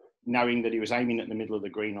 knowing that he was aiming at the middle of the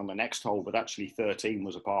green on the next hole, but actually 13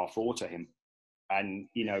 was a par 4 to him. And,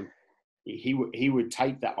 he would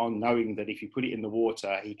take that on, knowing that if he put it in the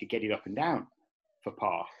water, he could get it up and down for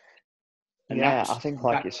par. And I think,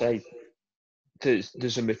 like you say,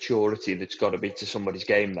 there's a maturity that's got to be to somebody's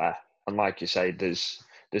game there. And like you say, there's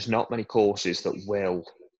not many courses that will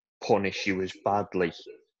punish you as badly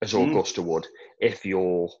as Augusta would if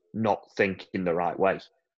you're not thinking the right way.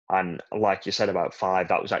 And like you said about 5,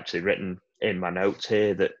 that was actually written in my notes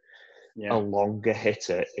here, that a longer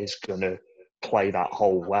hitter is going to play that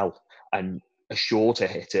hole well, and a shorter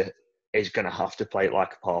hitter is going to have to play it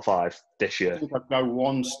like a par 5 this year. I think I'd go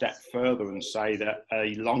one step further and say that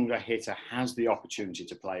a longer hitter has the opportunity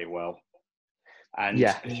to play it well, and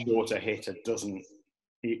a shorter hitter doesn't.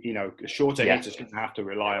 A shorter hitter's going to have to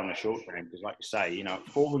rely on a short game because, like you say,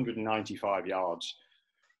 495 yards,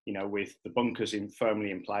 with the bunkers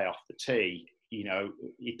firmly in play off the tee,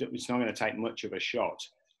 it's not going to take much of a shot.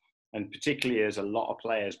 And particularly as a lot of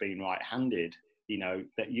players being right-handed,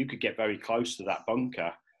 that you could get very close to that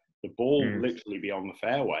bunker, the ball literally be on the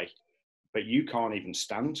fairway, but you can't even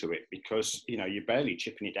stand to it because, you're barely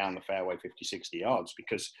chipping it down the fairway 50, 60 yards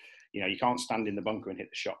because, you can't stand in the bunker and hit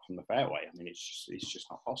the shot from the fairway. I mean, it's just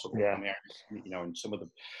not possible. Yeah. I mean, and some of them,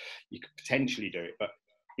 you could potentially do it, but,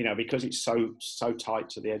 because it's so tight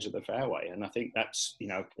to the edge of the fairway. And I think that's,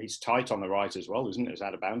 it's tight on the right as well, isn't it? It's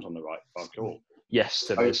out of bounds on the right, by call. Yes,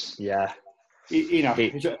 it is. Yeah.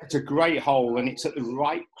 It's a great hole and it's at the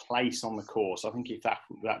right place on the course. I think if that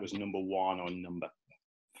was number 1 or number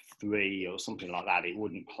 3 or something like that, it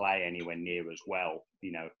wouldn't play anywhere near as well,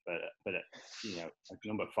 but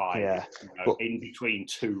number 5, in between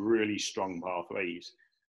 2 really strong par 3s.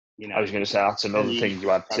 I was going to say, that's another thing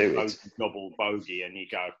you add to it. Double bogey and you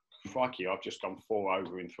go, crikey, I've just gone 4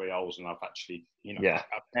 over in 3 holes and I've actually, I've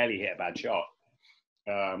barely hit a bad shot.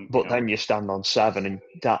 But then you stand on 7 and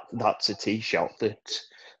that's a tee shot that,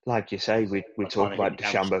 like you say, we talk about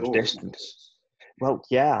DeChambeau's distance. Well,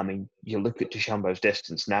 yeah, I mean, you look at DeChambeau's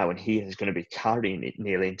distance now and he is going to be carrying it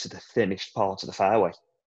nearly into the finished part of the fairway.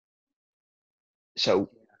 So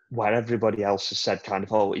where everybody else has said kind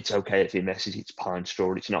of, oh, it's okay if he misses, it's pine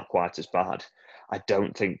straw, it's not quite as bad. I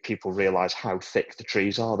don't think people realise how thick the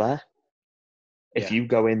trees are there. If you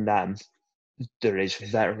go in them,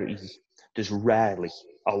 there's rarely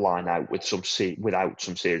a line out with without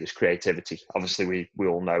some serious creativity. Obviously, we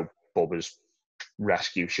all know Bubba's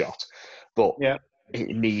rescue shot, but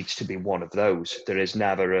it needs to be one of those. There is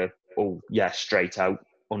never straight out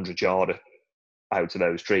 100-yarder out of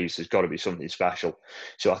those trees. There's got to be something special.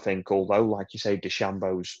 So I think, although, like you say,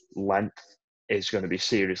 DeChambeau's length is going to be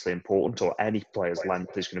seriously important, or any player's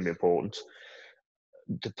length is going to be important,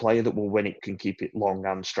 the player that will win it can keep it long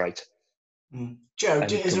and straight. Joe,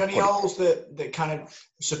 is there any holes that kind of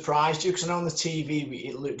surprised you? Because I know on the TV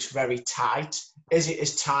it looks very tight. Is it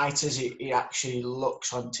as tight as it actually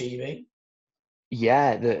looks on TV?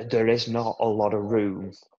 Yeah, there is not a lot of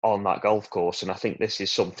room on that golf course. And I think this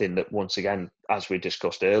is something that, once again, as we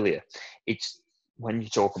discussed earlier, it's when you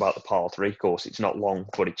talk about the par 3 course, it's not long,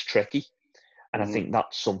 but it's tricky. And I think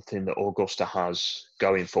that's something that Augusta has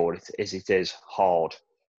going for it, is hard.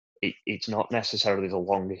 it's not necessarily the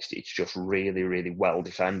longest, it's just really, really well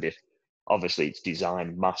defended. Obviously, its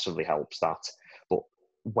design massively helps that, but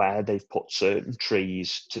where they've put certain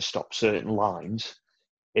trees to stop certain lines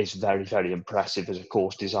is very, very impressive as a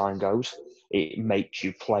course design goes. It makes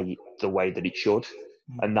you play the way that it should,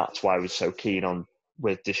 and that's why I was so keen on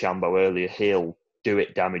with DeChambeau earlier. He'll do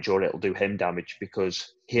it damage or it'll do him damage,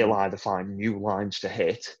 because he'll either find new lines to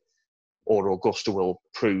hit, or Augusta will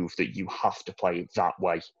prove that you have to play it that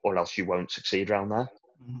way, or else you won't succeed around there.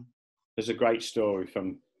 There's a great story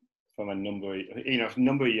from a number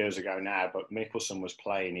of years ago now, but Mickelson was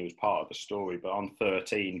playing, he was part of the story, but on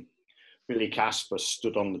 13, Billy Casper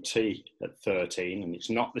stood on the tee at 13, and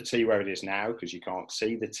it's not the tee where it is now, because you can't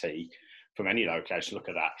see the tee from any location. Look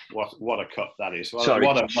at that. What a cut that is. What a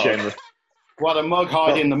mug. What a mug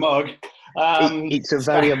hiding the mug. It's a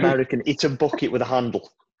very American, it's a bucket with a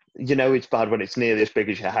handle. You know it's bad when it's nearly as big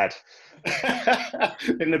as your head.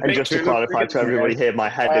 In the and just to clarify to everybody here, my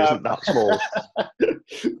head isn't that small.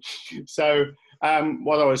 So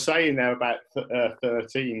what I was saying there about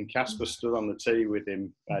 13, Casper stood on the tee with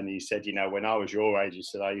him, and he said, when I was your age, he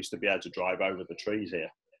said, I used to be able to drive over the trees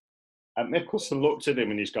here. And Mickelson looked at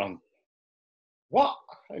him and he's gone, what?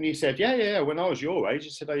 And he said, yeah, when I was your age, he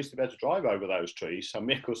said, I used to be able to drive over those trees. So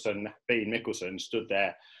Mickelson, being Mickelson, stood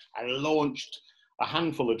there and launched a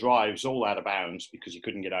handful of drives all out of bounds because he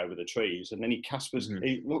couldn't get over the trees. And then he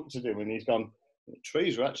looked at him and he's gone, the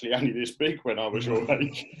trees were actually only this big when I was your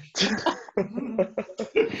age. And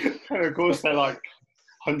of course, they're like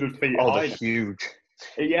 100 feet high. They're huge.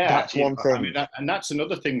 Yeah. That's one thing. I mean, and that's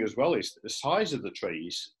another thing as well, is the size of the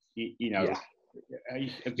trees,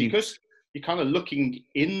 because you're kind of looking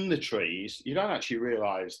in the trees, you don't actually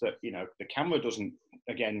realise that, the camera doesn't,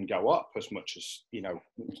 again, go up as much as,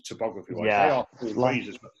 topography-wise. They are full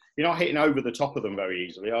trees, but you're not hitting over the top of them very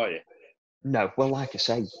easily, are you? No, well, like I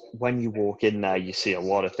say, when you walk in there, you see a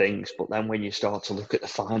lot of things, but then when you start to look at the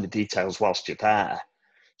finer details whilst you're there,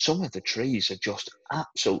 some of the trees are just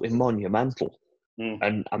absolutely monumental.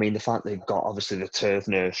 And I mean, the fact they've got obviously the turf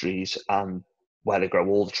nurseries and where they grow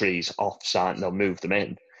all the trees off-site and they'll move them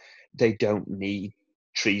in, they don't need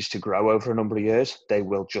trees to grow over a number of years. They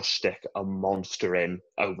will just stick a monster in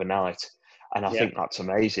overnight. And I think that's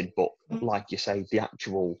amazing. But like you say,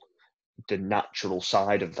 the natural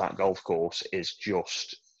side of that golf course is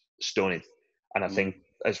just stunning. And I think,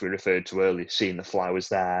 as we referred to earlier, seeing the flowers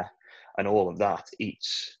there and all of that,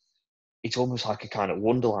 it's almost like a kind of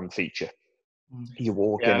Wonderland feature. You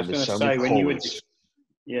walk in and there's so many colours.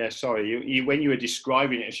 When you were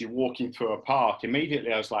describing it as you're walking through a park,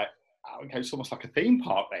 immediately I was like, okay, it's almost like a theme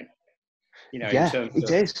park then.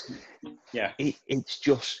 Is. Yeah. It's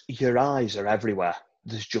just, your eyes are everywhere.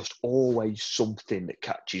 There's just always something that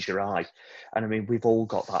catches your eye. And I mean, we've all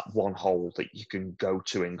got that one hole that you can go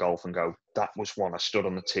to in golf and go, that was one I stood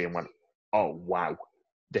on the tee and went, oh, wow,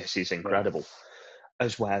 this is incredible.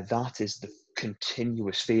 As where that is the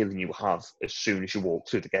continuous feeling you have as soon as you walk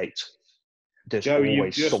through the gates. There's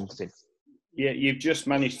always something. Yeah, you've just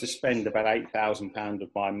managed to spend about £8,000 of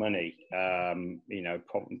my money,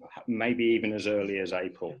 maybe even as early as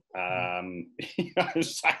April. Worryingly,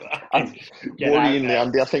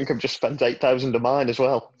 Andy, I think I've just spent 8,000 of mine as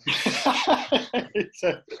well.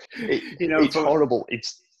 It's horrible.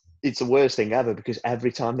 It's the worst thing ever, because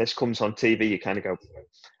every time this comes on TV, you kind of go,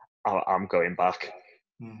 I'm going back,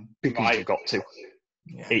 because you've got to.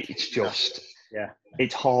 Yeah. It's just,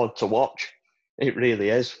 it's hard to watch. It really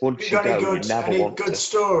is. Once you go, you never want good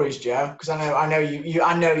stories, Joe? Because I know you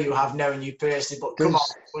have known you personally, but come on,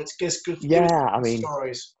 let's give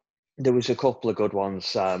stories. There was a couple of good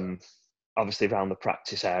ones. Obviously, around the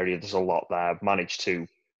practice area, there's a lot there. I've managed to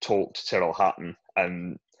talk to Tyrrell Hatton,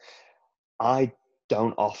 and I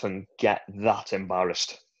don't often get that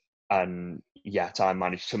embarrassed. And yet I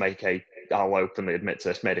managed to I'll openly admit to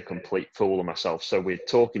this, made a complete fool of myself. So we're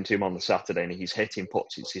talking to him on the Saturday and he's hitting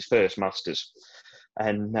putts. It's his first Masters.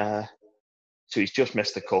 And so he's just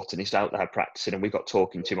missed the cut and he's out there practicing, and we got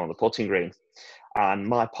talking to him on the putting green. And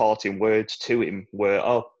my parting words to him were,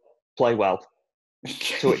 oh, play well.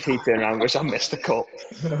 To which he turned around and goes, I missed the cut.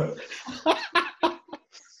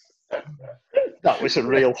 That was a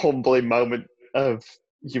real humbling moment of,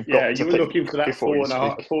 you were looking for that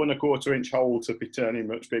 4.25 inch hole to be turning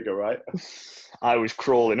much bigger, right? I was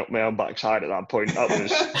crawling up my own backside at that point. That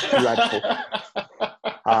was dreadful.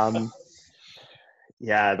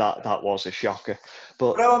 That was a shocker.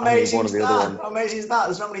 But how amazing is that? How amazing is that?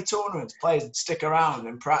 There's not many tournaments players that stick around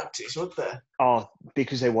and practice, would there? Oh,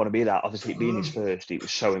 because they want to be that. Obviously, being his first, it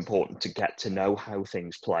was so important to get to know how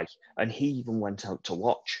things play. And he even went out to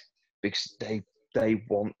watch, because they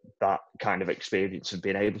want that kind of experience of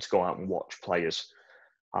being able to go out and watch players.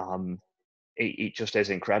 It just is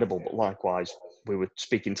incredible. But likewise, we were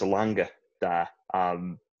speaking to Langer there.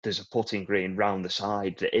 There's a putting green round the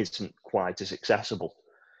side that isn't quite as accessible.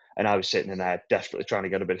 And I was sitting in there desperately trying to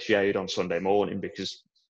get a bit of shade on Sunday morning because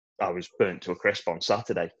I was burnt to a crisp on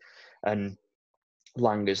Saturday. And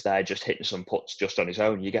Langer's there just hitting some putts just on his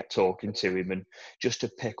own. You get talking to him and just to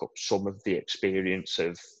pick up some of the experience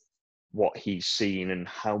of what he's seen and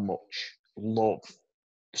how much love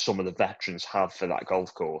some of the veterans have for that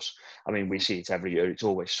golf course. I mean, we see it every year. It's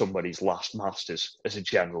always somebody's last Masters as a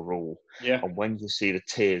general rule. Yeah. And when you see the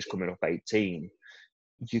tiers coming up 18,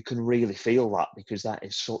 you can really feel that because that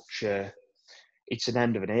is it's an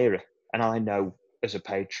end of an era. And I know as a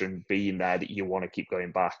patron being there that you want to keep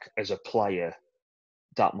going back. As a player,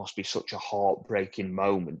 that must be such a heartbreaking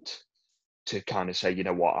moment to kind of say, you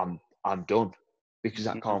know what, I'm done, because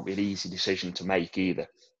that can't be an easy decision to make either.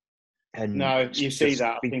 And no, you see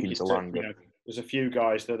that. I think Langer, there's a few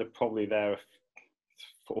guys that are probably there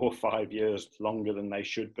 4 or 5 years longer than they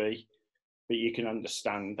should be, but you can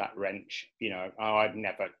understand that wrench. I'd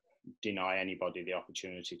never deny anybody the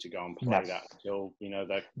opportunity to go and play that until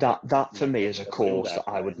that for me is a course that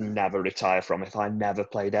I would never retire from. If I never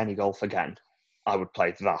played any golf again, I would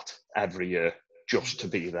play that every year just to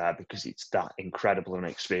be there because it's that incredible an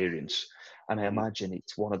experience. And I imagine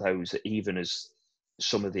it's one of those that even as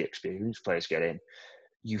some of the experienced players get in,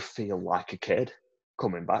 you feel like a kid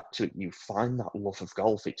coming back to it. You find that love of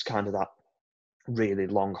golf. It's kind of that really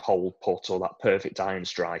long hole putt or that perfect iron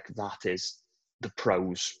strike. That is the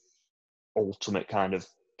pros' ultimate kind of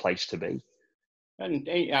place to be. And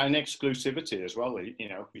exclusivity as well,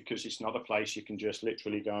 because it's not a place you can just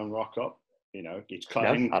literally go and rock up. It's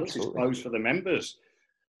closed for the members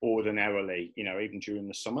ordinarily, even during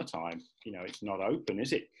the summertime. It's not open,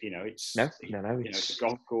 is it? It's a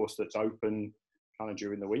golf course that's open kind of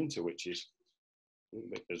during the winter, which is a little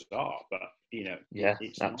bit bizarre, but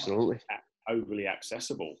it's absolutely not overly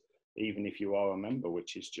accessible, even if you are a member,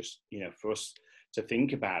 which is just, for us to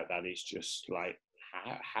think about that, it's just like,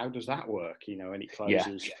 how does that work? And it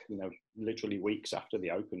closes, literally weeks after the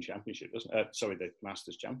Open Championship, doesn't it? The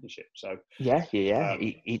Masters Championship. So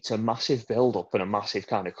it's a massive build-up and a massive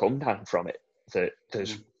kind of come down from it. That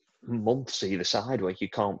there's months either side where you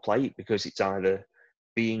can't play it because it's either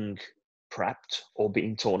being prepped or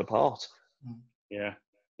being torn apart. Yeah.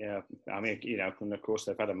 I mean, and of course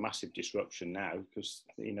they've had a massive disruption now because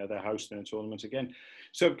they're hosting a tournament again.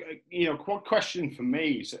 So one question for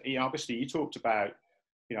me is, obviously you talked about,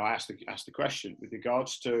 I asked the question with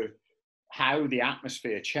regards to how the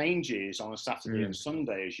atmosphere changes on a Saturday and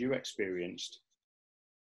Sunday as you experienced.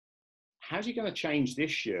 How's it going to change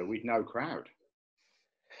this year with no crowd?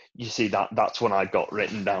 You see, that's when I got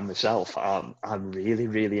written down myself. I'm really,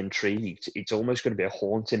 really intrigued. It's almost going to be a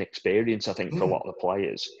haunting experience, I think, for a lot of the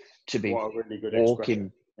players to be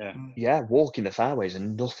walking the fairways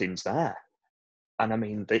and nothing's there. And I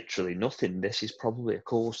mean, literally nothing. This is probably a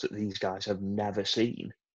course that these guys have never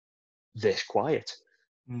seen this quiet.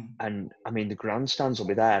 And I mean, the grandstands will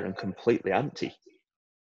be there and completely empty.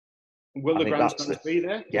 Will the grandstands be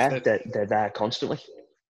there? Yeah, they're there constantly.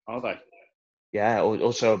 Are they? Yeah,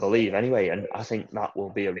 also I believe anyway, and I think that will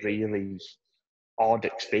be a really odd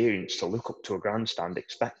experience to look up to a grandstand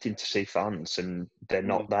expecting to see fans and they're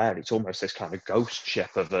not there. It's almost this kind of ghost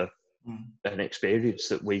ship of an experience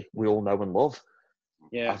that we all know and love.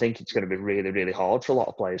 Yeah, I think it's going to be really, really hard for a lot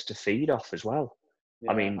of players to feed off as well.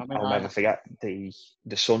 Yeah. I mean, I'll never forget the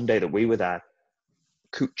Sunday that we were there.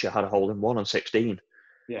 Kuchar had a hole-in-one on 16.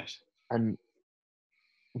 Yes. And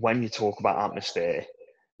when you talk about atmosphere,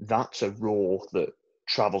 that's a roar that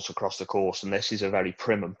travels across the course, and this is a very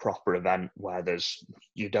prim and proper event where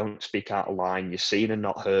you don't speak out of line, you're seen and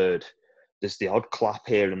not heard. There's the odd clap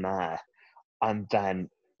here and there, and then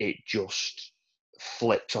it just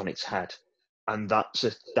flips on its head, and that's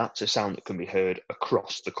a sound that can be heard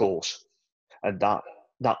across the course, and that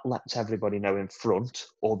lets everybody know in front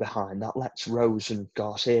or behind. That lets Rose and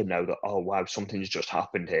Garcia know that, oh wow, something's just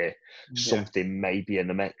happened here. Yeah. Something may be in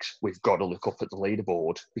the mix. We've got to look up at the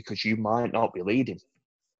leaderboard because you might not be leading.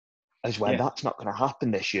 As well, that's not going to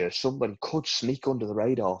happen this year. Somebody could sneak under the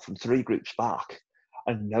radar from 3 groups back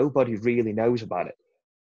and nobody really knows about it.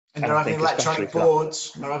 And they're having electronic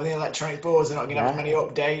boards. They're not going to have many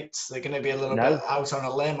updates. They're going to be a little bit out on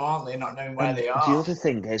a limb, aren't they? Not knowing where they are. The other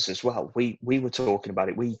thing is as well, we were talking about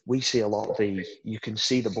it. We see a lot of you can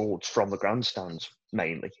see the boards from the grandstands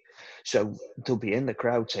mainly. So they'll be in the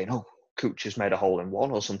crowd saying, oh, Kuchar's made a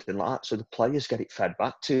hole-in-one or something like that. So the players get it fed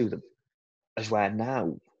back to them. As where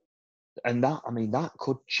now, And that, I mean, that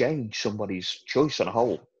could change somebody's choice on a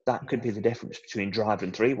whole. That could be the difference between Driver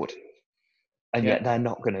and 3 Wood. And yet they're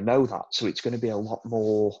not going to know that. So it's going to be a lot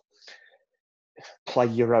more play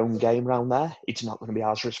your own game around there. It's not going to be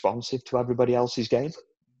as responsive to everybody else's game.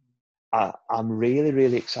 I'm really,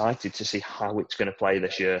 really excited to see how it's going to play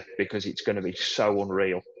this year, because it's going to be so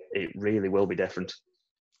unreal. It really will be different.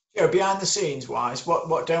 Behind the scenes wise,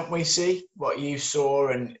 what don't we see? What you saw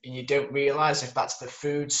and you don't realise, if that's the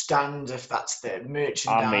food stand, if that's the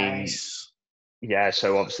merchandise. Yeah,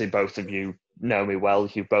 so obviously both of you know me well.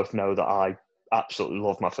 You both know that I absolutely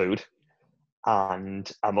love my food.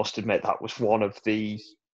 And I must admit that was one of the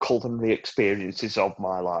culinary experiences of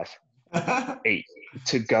my life.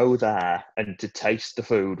 To go there and to taste the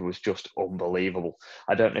food was just unbelievable.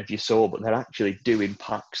 I don't know if you saw, but they're actually doing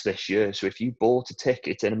packs this year. So if you bought a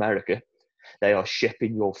ticket in America, they are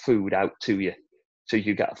shipping your food out to you. So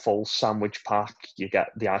you get a full sandwich pack, you get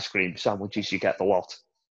the ice cream sandwiches, you get the lot.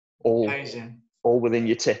 Amazing. All within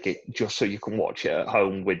your ticket, just so you can watch it at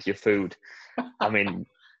home with your food. I mean,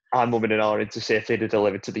 I'm umming and ahhing to see if they'd have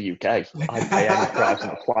delivered to the UK. I'd pay any price on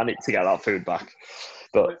the planet to get that food back.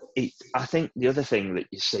 But I think the other thing that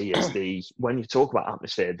you see is when you talk about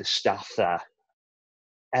atmosphere, the staff there,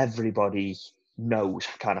 everybody knows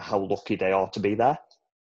kind of how lucky they are to be there.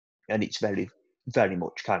 And it's very, very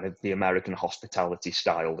much kind of the American hospitality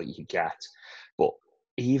style that you get. But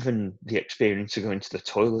even the experience of going to the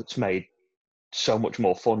toilet's made so much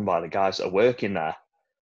more fun by the guys that are working there.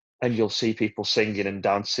 And you'll see people singing and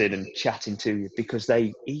dancing and chatting to you, because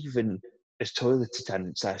they, even as toilet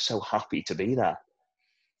attendants, they're so happy to be there.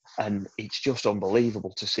 And it's just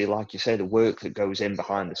unbelievable to see, like you say, the work that goes in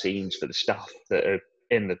behind the scenes for the staff that are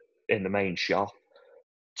in the main shop,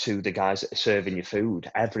 to the guys that are serving your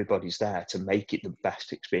food. Everybody's there to make it the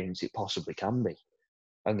best experience it possibly can be.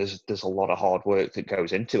 And there's a lot of hard work that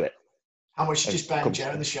goes into it. How much did you spend,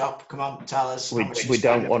 Joe, in the shop? Come on, tell us. We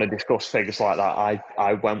don't want to discuss figures like that.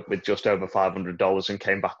 I went with just over $500 and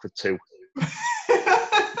came back with $2.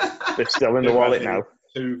 They're still in the wallet now.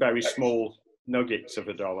 2 very small nuggets of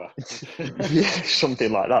 $1. Yeah,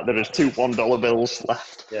 something like that. There is 2 $1 bills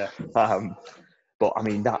left. Yeah. But I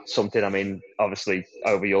mean, that's something. I mean, obviously,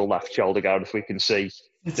 over your left shoulder, Gareth, we can see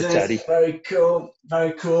the Teddy. Very cool,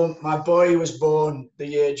 very cool. My boy was born the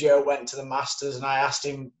year Joe went to the Masters, and I asked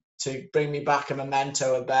him to bring me back a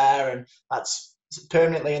memento, a bear, and that's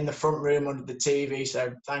permanently in the front room under the TV.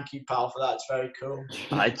 So thank you, pal, for that. It's very cool.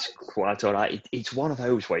 It's quite all right. It's one of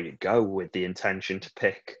those where you go with the intention to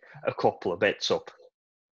pick a couple of bits up.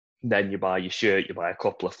 Then you buy your shirt, you buy a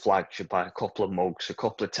couple of flags, you buy a couple of mugs, a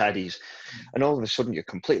couple of teddies, and all of a sudden you're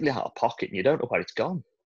completely out of pocket and you don't know where it's gone.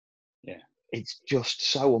 Yeah. It's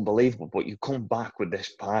just so unbelievable. But you come back with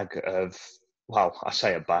this bag of, well, I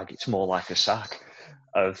say a bag, it's more like a sack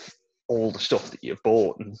of all the stuff that you've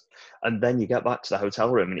bought, and then you get back to the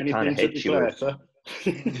hotel room and it kind of hits you.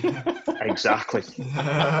 Exactly.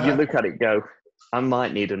 You look at it, go, I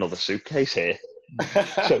might need another suitcase here.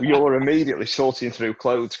 So you're immediately sorting through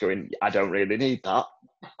clothes, going, I don't really need that.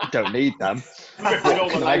 I don't need them.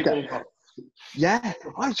 Yeah,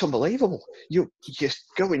 it's unbelievable. You're just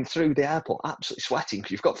going through the airport absolutely sweating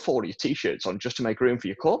because you've got 4 of your T-shirts on just to make room for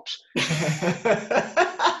your cups.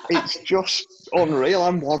 It's just unreal.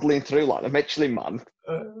 I'm waddling through like the Michelin Man.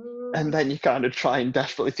 And then you kind of trying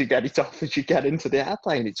desperately to get it off as you get into the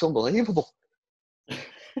airplane. It's unbelievable.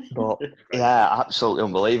 But yeah, absolutely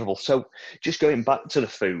unbelievable. So just going back to the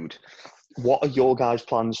food, what are your guys'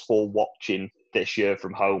 plans for watching this year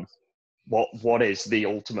from home? What is the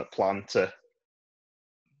ultimate plan to?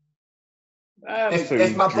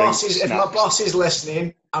 If my boss is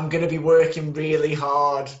listening, I'm going to be working really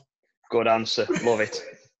hard. Good answer. Love it.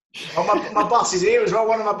 Well, my boss is here as well.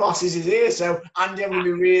 One of my bosses is here, so Andy, I'm going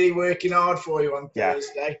to be really working hard for you on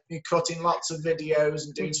Thursday. Be cutting lots of videos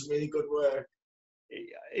and doing some really good work.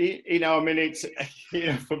 You know, I mean, it's, you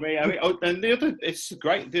know, for me, I mean, and it's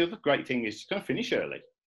great. The other great thing is it's going to finish early.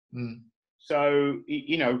 So,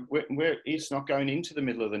 you know, it's not going into the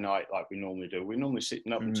middle of the night like we normally do. We're normally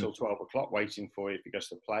sitting up until 12 o'clock waiting for it if it goes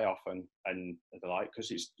to the playoff and the like,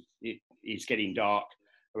 because it's getting dark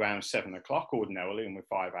around 7 o'clock ordinarily, and we're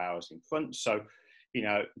 5 hours in front. So, you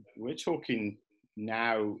know, we're talking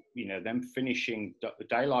now, you know, them finishing the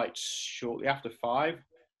daylight shortly after 5.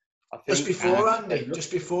 I think, just before, Andy,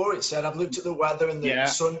 just before it said, I've looked at the weather and the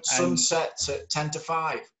sun sets at 10 to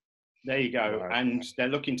 5. There you go. Right. And they're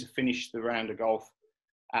looking to finish the round of golf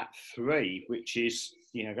at 3, which is,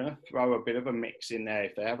 you know, going to throw a bit of a mix in there.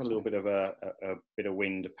 If they have a little bit of a bit of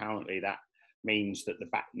wind, apparently that means that the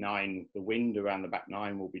back 9, the wind around the back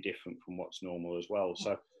 9 will be different from what's normal as well.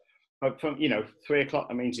 So But from 3 o'clock,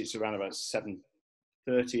 that means it's around about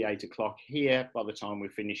 7:30, 8 o'clock here by the time we're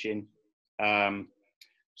finishing.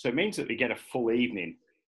 So it means that we get a full evening.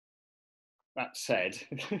 That said,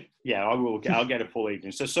 yeah, I'll get a full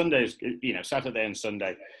evening. So Sundays, Saturday and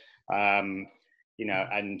Sunday, and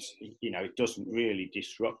it doesn't really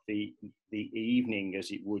disrupt the evening as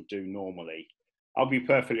it would do normally. I'll be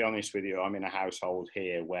perfectly honest with you. I'm in a household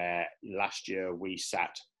here where last year we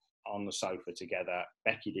sat on the sofa together.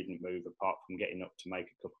 Becky didn't move apart from getting up to make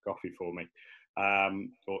a cup of coffee for me,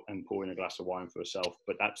 and pouring a glass of wine for herself.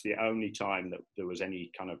 But that's the only time that there was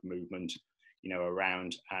any kind of movement,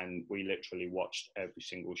 around, and we literally watched every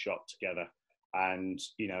single shot together. And,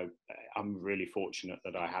 I'm really fortunate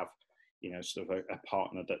that I have, sort of a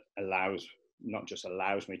partner that not just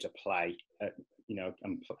allows me to play,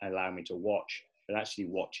 and allow me to watch, but actually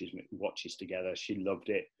watches together. She loved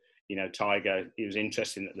it. Tiger, it was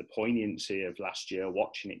interesting that the poignancy of last year,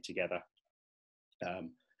 watching it together,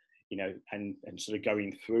 and sort of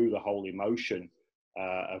going through the whole emotion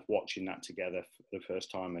of watching that together for the first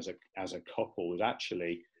time as a couple was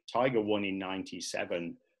actually Tiger won in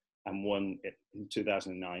 '97 and won in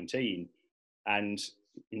 2019, and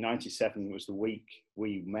in '97 was the week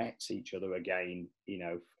we met each other again,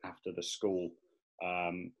 after the school,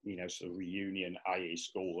 sort of reunion, i.e.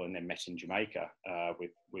 school, and then met in Jamaica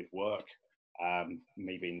with work,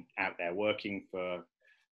 me being out there working for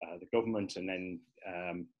the government, and then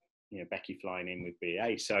Becky flying in with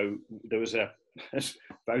BA. So there was a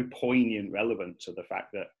very poignant relevance to the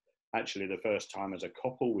fact that actually the first time as a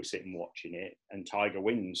couple we're sitting watching it, and Tiger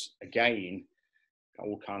wins again,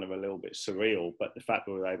 all kind of a little bit surreal. But the fact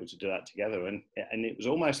that we were able to do that together, and it was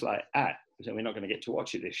almost like, we're not going to get to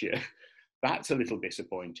watch it this year. That's a little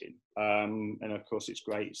disappointing. And of course, it's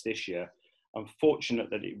great it's this year. I'm fortunate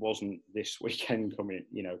that it wasn't this weekend coming,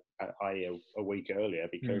 a week earlier,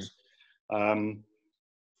 because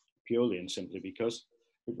purely and simply because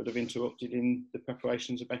it would have interrupted in the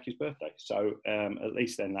preparations of Becky's birthday. So at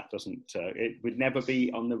least then that doesn't, it would never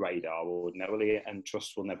be on the radar, or ordinarily, and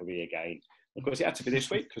trust will never be again. Of course, it had to be this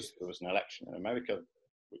week because there was an election in America,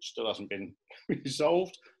 which still hasn't been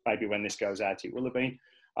resolved. Maybe when this goes out, it will have been.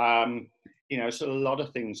 So a lot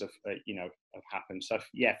of things have happened. So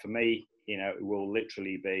yeah, for me, it will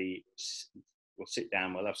literally be, we'll sit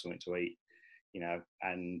down, we'll have something to eat,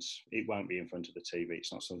 and it won't be in front of the TV.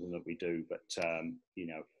 It's not something that we do, but there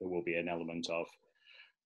will be an element of,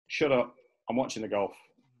 shut up, I'm watching the golf,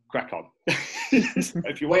 crack on.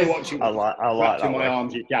 If you want to watch it, I like that in my way.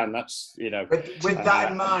 arms, you can. That's With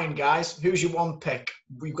that in mind, guys, who's your one pick?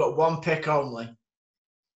 We've got one pick only.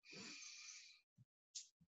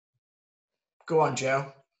 Go on,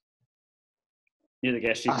 Joe. You're the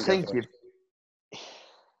guest. I think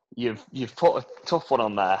you've put a tough one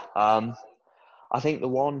on there. I think the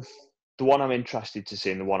one I'm interested to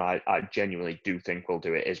see, and the one I genuinely do think will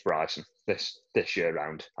do it, is Bryson this year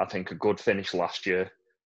round. I think a good finish last year.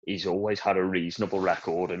 He's always had a reasonable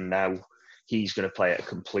record, and now he's going to play it a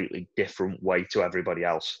completely different way to everybody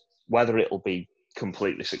else. Whether it'll be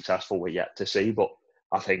completely successful, we're yet to see, but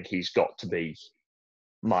I think he's got to be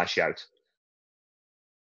my shout.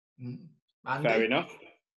 Andy? Fair enough.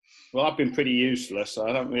 Well, I've been pretty useless, so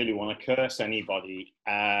I don't really want to curse anybody,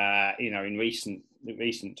 in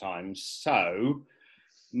recent times. So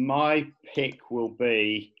my pick will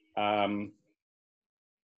be, I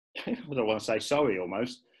don't want to say sorry,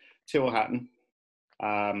 almost, Tyrrell Hatton.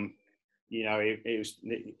 It was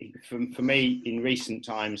for me in recent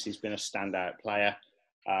times. He's been a standout player,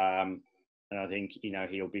 and I think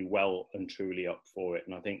he'll be well and truly up for it.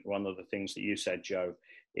 And I think one of the things that you said, Joe,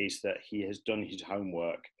 is that he has done his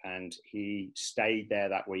homework and he stayed there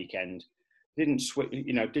that weekend. Didn't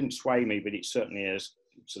sway me, but it certainly has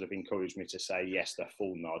sort of encouraged me to say yes, the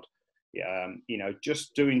full nod.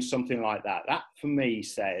 Just doing something like that for me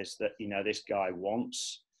says that this guy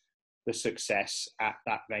wants the success at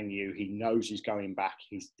that venue. He knows he's going back.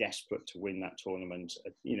 He's desperate to win that tournament.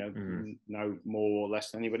 No more or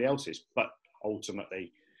less than anybody else is. But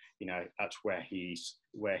ultimately, that's where he's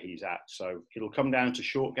at. So it'll come down to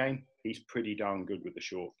short game. He's pretty darn good with the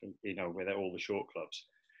short, with all the short clubs.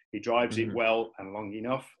 He drives it well and long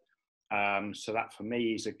enough. So that for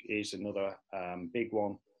me is another big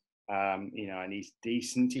one. And he's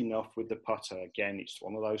decent enough with the putter. Again, it's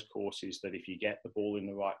one of those courses that if you get the ball in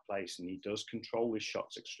the right place, and he does control his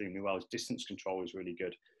shots extremely well, his distance control is really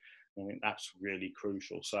good. I think that's really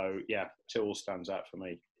crucial. So yeah, Tyrrell stands out for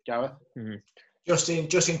me. Gareth? Justin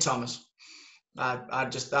Thomas. I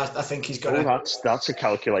think he's got. That's a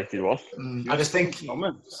calculated one. I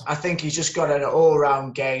think he's just got an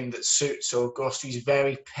all-round game that suits Augusta. He's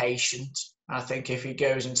very patient. And I think if he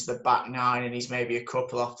goes into the back nine and he's maybe a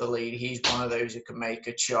couple off the lead, he's one of those who can make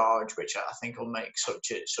a charge, which I think will make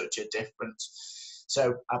such a difference.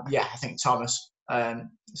 So yeah, I think Thomas.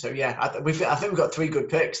 So yeah, I think we've got 3 good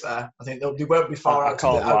picks there. I think they won't be far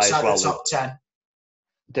outside the top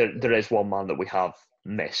 10. There is one man that we have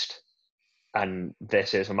missed, and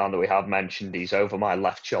this is a man that we have mentioned. He's over my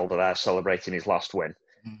left shoulder there, celebrating his last win.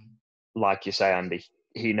 Like you say, Andy,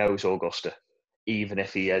 he knows Augusta. Even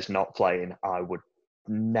if he is not playing, I would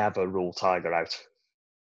never rule Tiger out.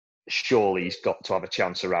 Surely he's got to have a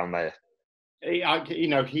chance around there.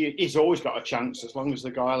 He's always got a chance as long as the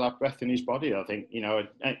guy will have breath in his body. I think,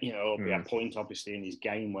 there'll be a point obviously in his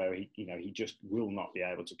game where he just will not be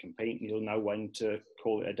able to compete, and he'll know when to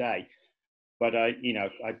call it a day. But I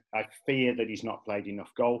fear that he's not played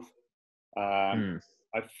enough golf. I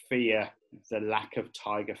fear the lack of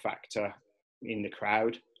Tiger factor in the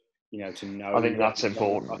crowd. To know. I think that's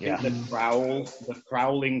important. I think the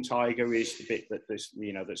prowling Tiger is the bit that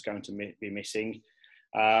that's going to be missing.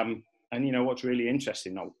 And what's really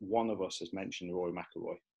interesting, not one of us has mentioned Rory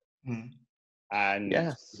McIlroy.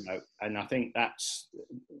 And and I think that's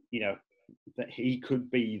that he could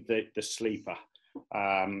be the sleeper.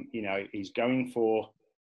 He's going for.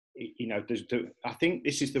 I think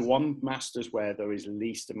this is the one Masters where there is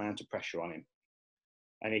least amount of pressure on him.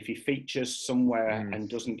 And if he features somewhere and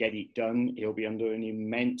doesn't get it done, he'll be under an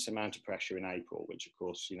immense amount of pressure in April, which, of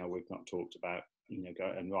course, we've not talked about,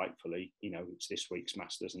 and rightfully, it's this week's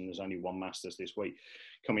Masters, and there's only one Masters this week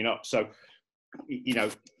coming up. So,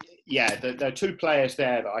 there are 2 players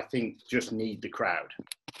there that I think just need the crowd.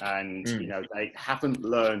 And, they haven't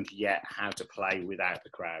learned yet how to play without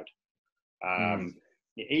the crowd.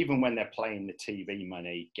 Even when they're playing the TV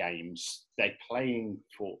money games, they're playing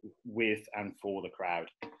with and for the crowd.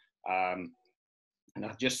 And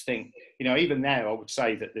I just think, even there, I would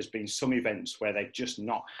say that there's been some events where they've just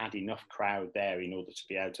not had enough crowd there in order to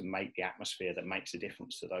be able to make the atmosphere that makes a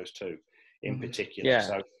difference to those 2 in particular. Yeah.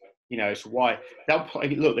 So, it's why they'll play.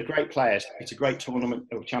 Look, the great players, it's a great tournament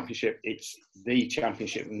or championship. It's the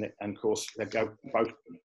championship. And of course, they go both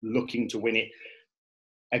looking to win it.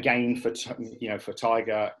 Again, for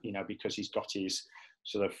Tiger, because he's got his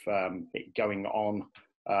sort of going on,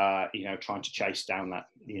 trying to chase down that,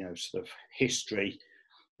 sort of history,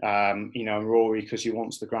 and Rory because he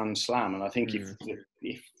wants the Grand Slam. And I think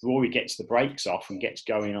if Rory gets the brakes off and gets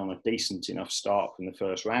going on a decent enough start from the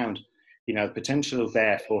first round, the potential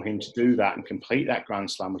there for him to do that and complete that Grand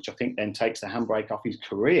Slam, which I think then takes the handbrake off his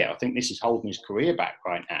career. I think this is holding his career back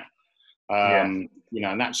right now. And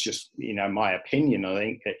that's just, my opinion. I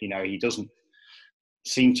think that, he doesn't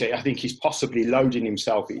seem to, I think he's possibly loading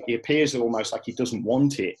himself. He appears almost like he doesn't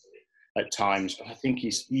want it at times, but I think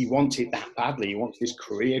he wants it that badly. He wants this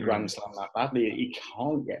career Grand Slam that badly. He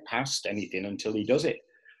can't get past anything until he does it.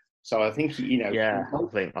 So I think, I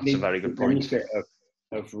think that's a very good point.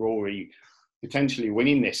 Of Rory potentially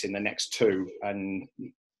winning this in the next 2 and,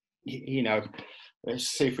 let's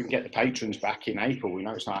see if we can get the patrons back in April. We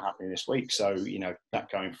know it's not happening this week. So,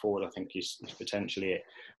 that going forward, I think is potentially it.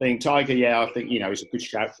 I think Tiger, I think, he's a good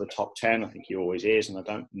shout for the top 10. I think he always is. And I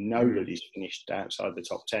don't know that he's finished outside the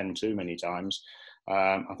top 10 too many times.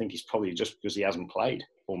 I think he's probably just because he hasn't played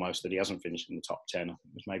almost that he hasn't finished in the top 10.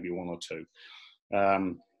 There's maybe 1 or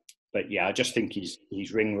 2. But yeah, I just think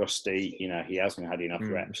he's ring rusty. He hasn't had enough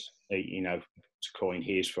reps, to coin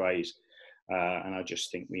his phrase. And I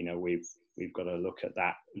just think, we've got to look at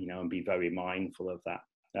that, and be very mindful of that.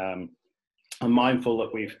 I'm mindful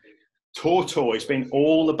that it's been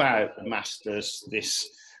all about the Masters this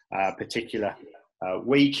particular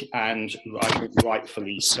week, and I think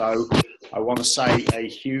rightfully so. I want to say a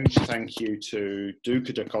huge thank you to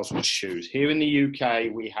Duca de Cosmos Shoes. Here in the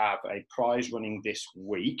UK, we have a prize running this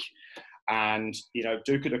week. And,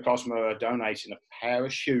 Duca de Cosmo are donating a pair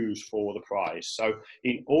of shoes for the prize. So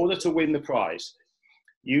in order to win the prize,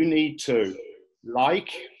 you need to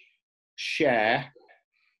like, share,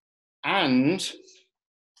 and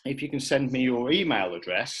if you can send me your email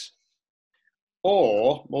address,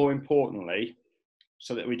 or more importantly,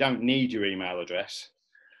 so that we don't need your email address,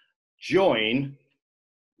 join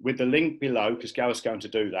with the link below, because Gareth's going to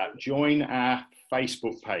do that, join our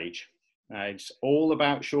Facebook page. It's all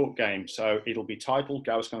about short game. So it'll be titled,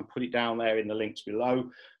 Gareth's going to put it down there in the links below.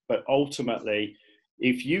 But ultimately,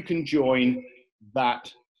 if you can join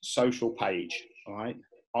that social page, all right,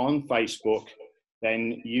 on Facebook,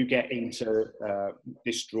 then you get into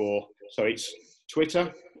this draw. So it's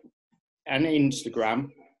Twitter and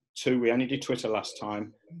Instagram. 2, we only did Twitter last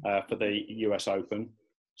time for the US Open.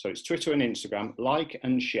 So it's Twitter and Instagram. Like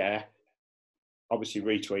and share, obviously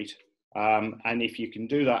retweet, And if you can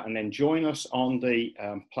do that and then join us on the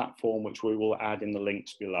platform, which we will add in the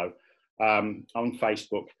links below, on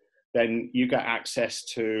Facebook, then you get access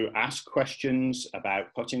to ask questions about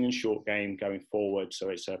putting and short game going forward. So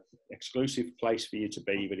it's an exclusive place for you to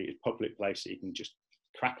be, but it's a public place that you can just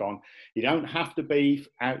crack on. You don't have to be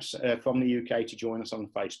out from the UK to join us on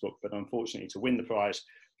Facebook, but unfortunately to win the prize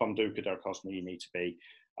from Duca del Cosmo, you need to be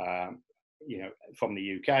from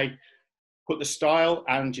the UK. Put the style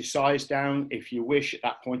and your size down if you wish at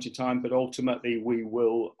that point in time, but ultimately we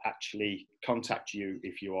will actually contact you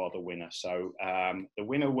if you are the winner. So the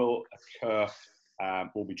winner will occur,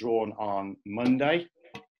 will be drawn on Monday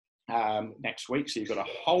next week. So you've got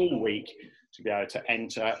a whole week to be able to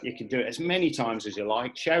enter. You can do it as many times as you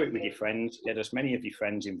like. Share it with your friends. Get as many of your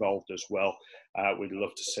friends involved as well. We'd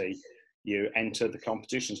love to see you enter the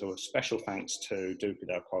competition. So a special thanks to Duca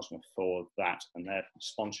del Cosmo for that and their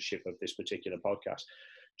sponsorship of this particular podcast.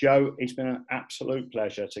 Joe, it's been an absolute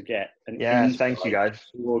pleasure to get an thank you guys.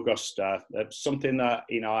 To Augusta. That's something that,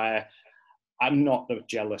 I'm not the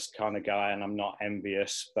jealous kind of guy and I'm not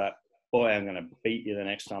envious, but boy, I'm going to beat you the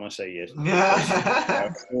next time I see you.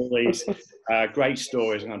 All these great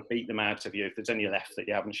stories, I'm going to beat them out of you if there's any left that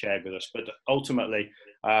you haven't shared with us. But ultimately,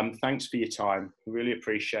 thanks for your time. We really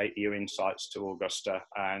appreciate your insights to Augusta,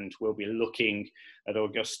 and we'll be looking at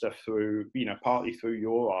Augusta through, partly through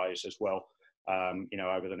your eyes as well,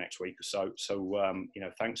 over the next week or so. So,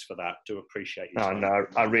 thanks for that. Do appreciate your time. No,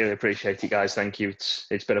 I really appreciate it, guys. Thank you.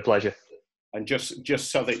 It's been a pleasure. And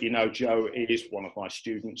just so that you know, Joe is one of my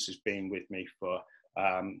students. Has been with me for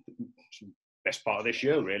best part of this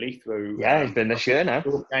year, really. Through he's been this year now.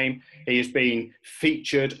 Game. He has been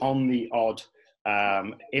featured on the odd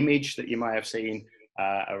image that you may have seen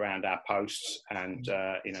around our posts, and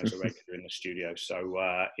as a regular in the studio.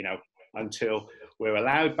 So until we're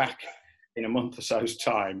allowed back in a month or so's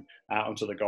time out onto the golf